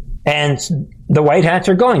 And the White Hats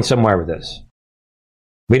are going somewhere with this.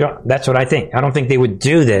 That's what I think. I don't think they would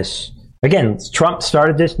do this. Again, Trump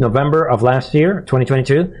started this November of last year,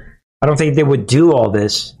 2022. I don't think they would do all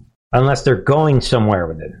this unless they're going somewhere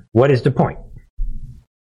with it. What is the point?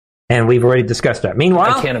 And we've already discussed that.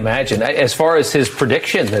 Meanwhile, I can't imagine. As far as his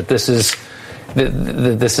prediction that this is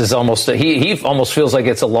almost he almost feels like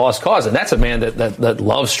it's a lost cause, and that's a man that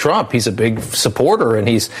loves Trump. He's a big supporter, and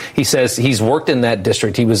he says he's worked in that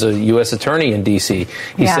district. He was a U.S. attorney in D.C.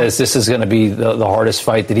 He says this is going to be the hardest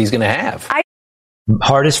fight that he's going to have.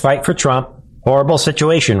 Hardest fight for Trump. Horrible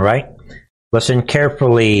situation, right? Listen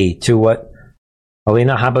carefully to what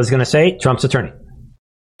Alina Habba is going to say. Trump's attorney.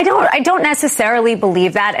 I don't necessarily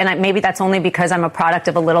believe that, and maybe that's only because I'm a product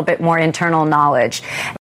of a little bit more internal knowledge.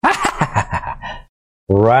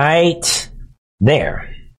 Right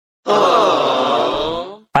there.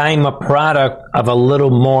 Oh. I'm a product of a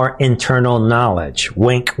little more internal knowledge.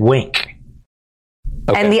 Wink, wink.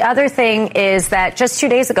 Okay. And the other thing is that just 2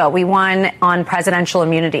 days ago, we won on presidential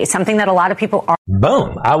immunity, something that a lot of people are.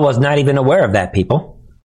 Boom. I was not even aware of that, people.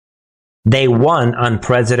 They won on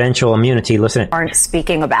presidential immunity. Listen. Aren't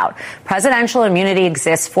speaking about. Presidential immunity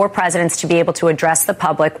exists for presidents to be able to address the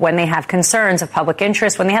public when they have concerns of public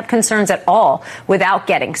interest, when they have concerns at all, without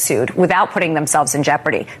getting sued, without putting themselves in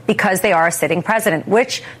jeopardy, because they are a sitting president,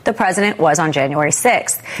 which the president was on January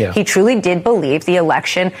 6th. Yeah. He truly did believe the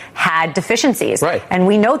election had deficiencies. Right. And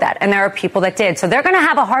we know that. And there are people that did. So they're going to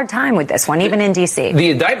have a hard time with this one, even in D.C.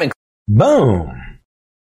 The indictment. Boom.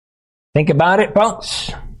 Think about it, folks.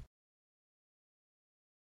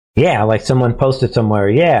 Yeah, like someone posted somewhere.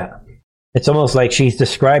 Yeah. It's almost like she's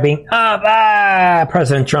describing,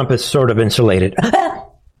 President Trump is sort of insulated.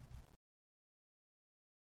 But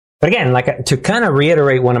again, like to kind of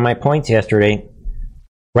reiterate one of my points yesterday,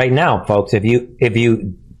 right now, folks, if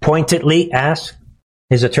you pointedly ask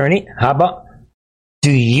his attorney, how about,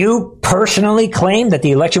 do you personally claim that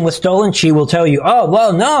the election was stolen? She will tell you, oh,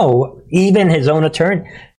 well, no. Even his own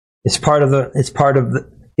attorney, it's part of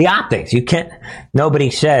the optics. You can't, nobody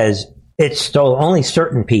says it's stolen. Only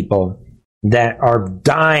certain people that are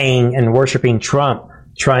dying and worshiping Trump,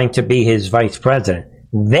 trying to be his vice president,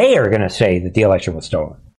 they are going to say that the election was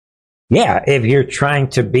stolen. Yeah, if you're trying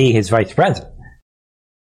to be his vice president,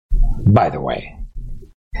 by the way.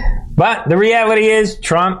 But the reality is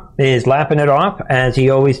Trump is lapping it off, as he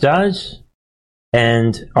always does.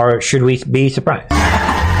 Or should we be surprised?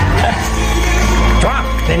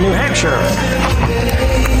 Trump in New Hampshire.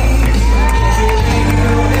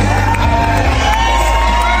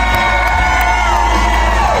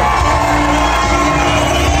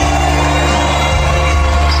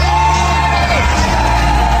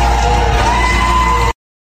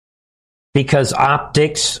 Because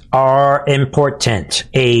optics are important.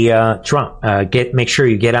 Trump, make sure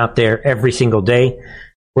you get out there every single day.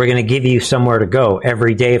 We're going to give you somewhere to go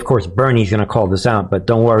every day. Of course, Bernie's going to call this out, but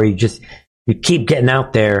don't worry. You keep getting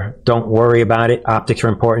out there. Don't worry about it. Optics are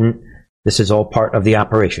important. This is all part of the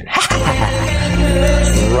operation. Right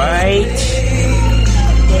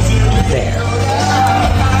there.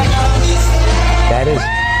 That is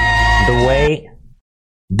the way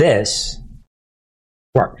this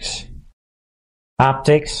works.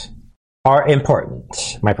 Optics are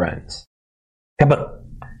important, my friends. And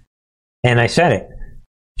I said it.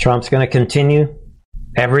 Trump's going to continue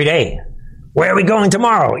every day. Where are we going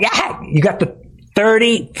tomorrow? Yeah, you got the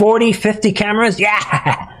 30, 40, 50 cameras?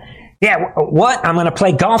 Yeah. Yeah, what? I'm going to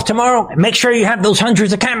play golf tomorrow? Make sure you have those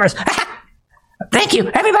hundreds of cameras. Thank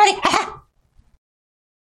you, everybody.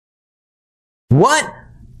 What?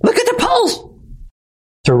 Look at the polls.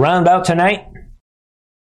 To round out tonight,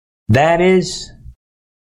 that is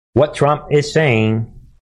what Trump is saying.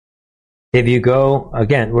 If you go,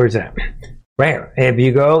 again, where's that? Right here. If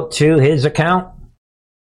you go to his account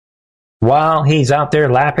while he's out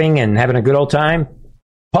there lapping and having a good old time,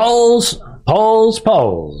 polls.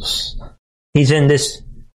 He's in this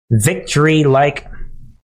victory-like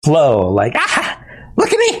flow, like,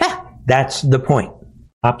 look at me. That's the point.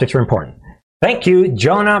 Optics are important. Thank you.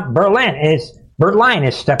 Jonah Berlin is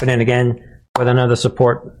stepping in again with another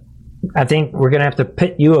support. I think we're going to have to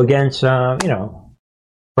pit you against,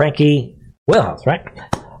 Frankie Wilhouse, right?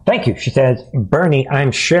 Thank you. She says, Bernie,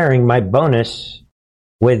 I'm sharing my bonus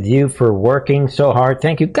with you for working so hard.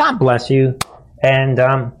 Thank you. God bless you. And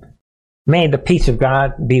may the peace of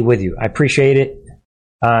God be with you. I appreciate it.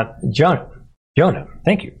 Jonah,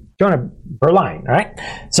 thank you. Jonah Berline, all right?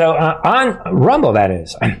 So on Rumble, that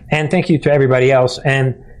is. And thank you to everybody else.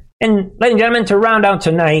 And ladies and gentlemen, to round out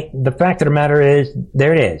tonight, the fact of the matter is,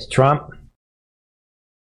 there it is. Trump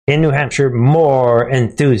in New Hampshire, more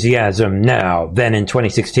enthusiasm now than in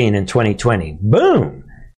 2016 and 2020. Boom!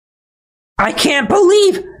 I can't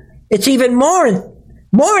believe it's even more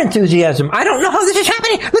enthusiasm. I don't know how this is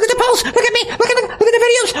happening. Look at the polls. Look at me. Look at the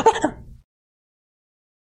videos.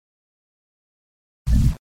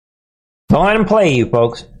 Don't let them play you,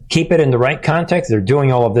 folks. Keep it in the right context. They're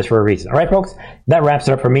doing all of this for a reason. All right, folks? That wraps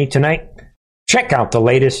it up for me tonight. Check out the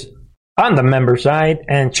latest on the member side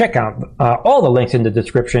and check out all the links in the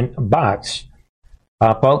description box,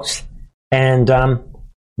 folks. And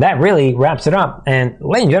that really wraps it up. And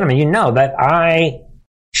ladies and gentlemen, you know that I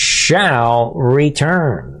shall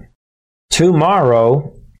return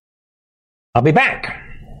tomorrow. I'll be back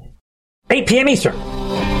 8 p.m. Eastern.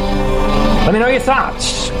 Let me know your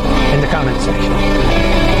thoughts in the comment section.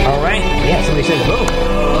 All right? Yeah, somebody says boom.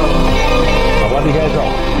 I love you guys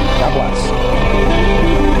all. God bless.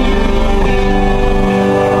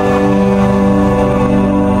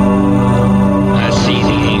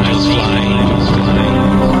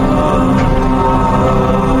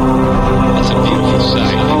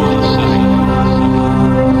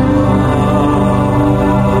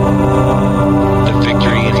 The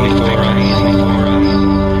victory is before us.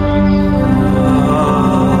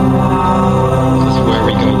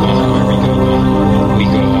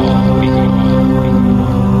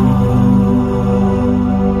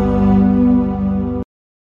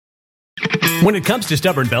 it comes to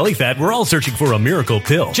stubborn belly fat, we're all searching for a miracle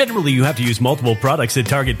pill. Generally, you have to use multiple products that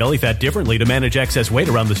target belly fat differently to manage excess weight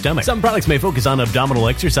around the stomach. Some products may focus on abdominal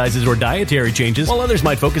exercises or dietary changes, while others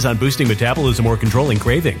might focus on boosting metabolism or controlling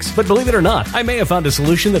cravings. But believe it or not, I may have found a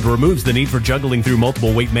solution that removes the need for juggling through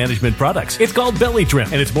multiple weight management products. It's called Belly Trim,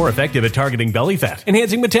 and it's more effective at targeting belly fat,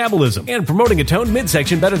 enhancing metabolism, and promoting a toned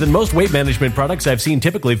midsection better than most weight management products I've seen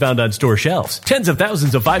typically found on store shelves. Tens of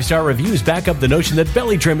thousands of 5-star reviews back up the notion that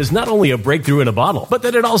Belly Trim is not only a breakthrough in a bottle, but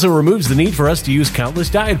that it also removes the need for us to use countless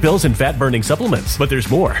diet pills and fat-burning supplements. But there's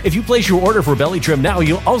more. If you place your order for Belly Trim now,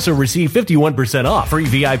 you'll also receive 51% off, free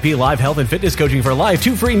VIP live health and fitness coaching for life,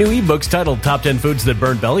 2 free new ebooks titled Top 10 Foods That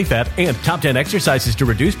Burn Belly Fat and Top 10 Exercises to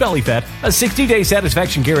Reduce Belly Fat, a 60-day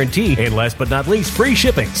satisfaction guarantee, and last but not least, free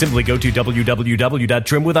shipping. Simply go to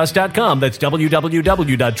www.trimwithus.com. That's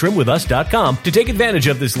www.trimwithus.com to take advantage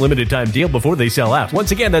of this limited time deal before they sell out.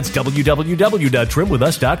 Once again, that's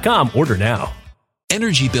www.trimwithus.com. Order now.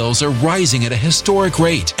 Energy bills are rising at a historic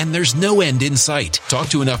rate, and there's no end in sight. Talk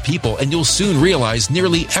to enough people, and you'll soon realize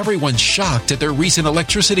nearly everyone's shocked at their recent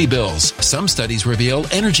electricity bills. Some studies reveal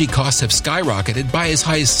energy costs have skyrocketed by as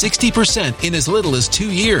high as 60% in as little as 2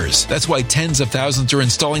 years. That's why tens of thousands are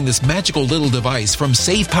installing this magical little device from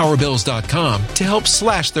SavePowerBills.com to help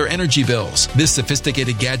slash their energy bills. This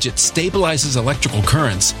sophisticated gadget stabilizes electrical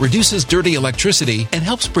currents, reduces dirty electricity, and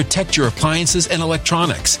helps protect your appliances and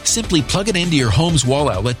electronics. Simply plug it into your home's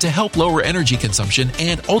wall outlet to help lower energy consumption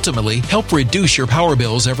and ultimately help reduce your power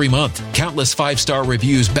bills every month. Countless 5-star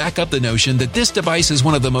reviews back up the notion that this device is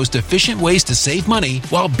one of the most efficient ways to save money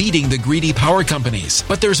while beating the greedy power companies.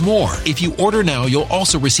 But there's more. If you order now, you'll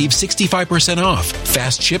also receive 65% off,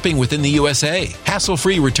 fast shipping within the USA,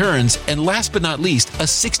 hassle-free returns, and last but not least, a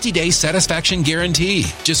 60-day satisfaction guarantee.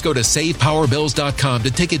 Just go to SavePowerBills.com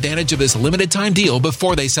to take advantage of this limited time deal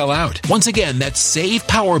before they sell out. Once again, that's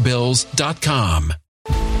SavePowerBills.com.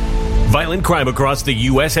 Violent crime across the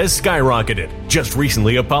U.S. has skyrocketed. Just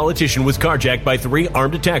recently, a politician was carjacked by 3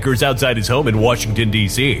 armed attackers outside his home in Washington,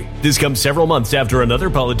 D.C. This comes several months after another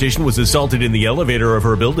politician was assaulted in the elevator of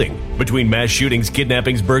her building. Between mass shootings,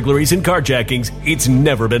 kidnappings, burglaries, and carjackings, it's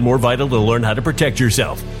never been more vital to learn how to protect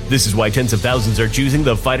yourself. This is why tens of thousands are choosing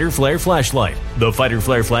the Fighter Flare flashlight. The Fighter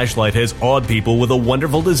Flare flashlight has awed people with a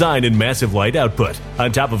wonderful design and massive light output.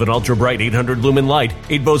 On top of an ultra-bright 800-lumen light,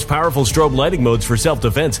 it boasts powerful strobe lighting modes for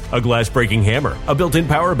self-defense, a glass-breaking hammer, a built-in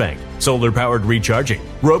power bank, solar-powered recharging,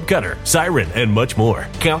 rope cutter, siren, and much more.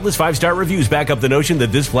 Countless 5-star reviews back up the notion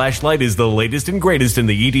that this flashlight is the latest and greatest in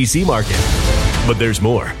the EDC market. But there's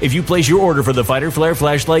more. If you place your order for the Fighter Flare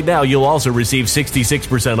flashlight now, you'll also receive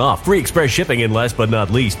 66% off, free express shipping, and last but not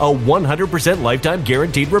least, a 100% lifetime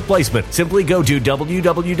guaranteed replacement. Simply go to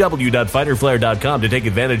www.fighterflare.com to take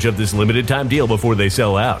advantage of this limited time deal before they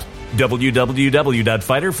sell out.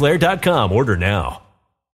 www.fighterflare.com. Order now.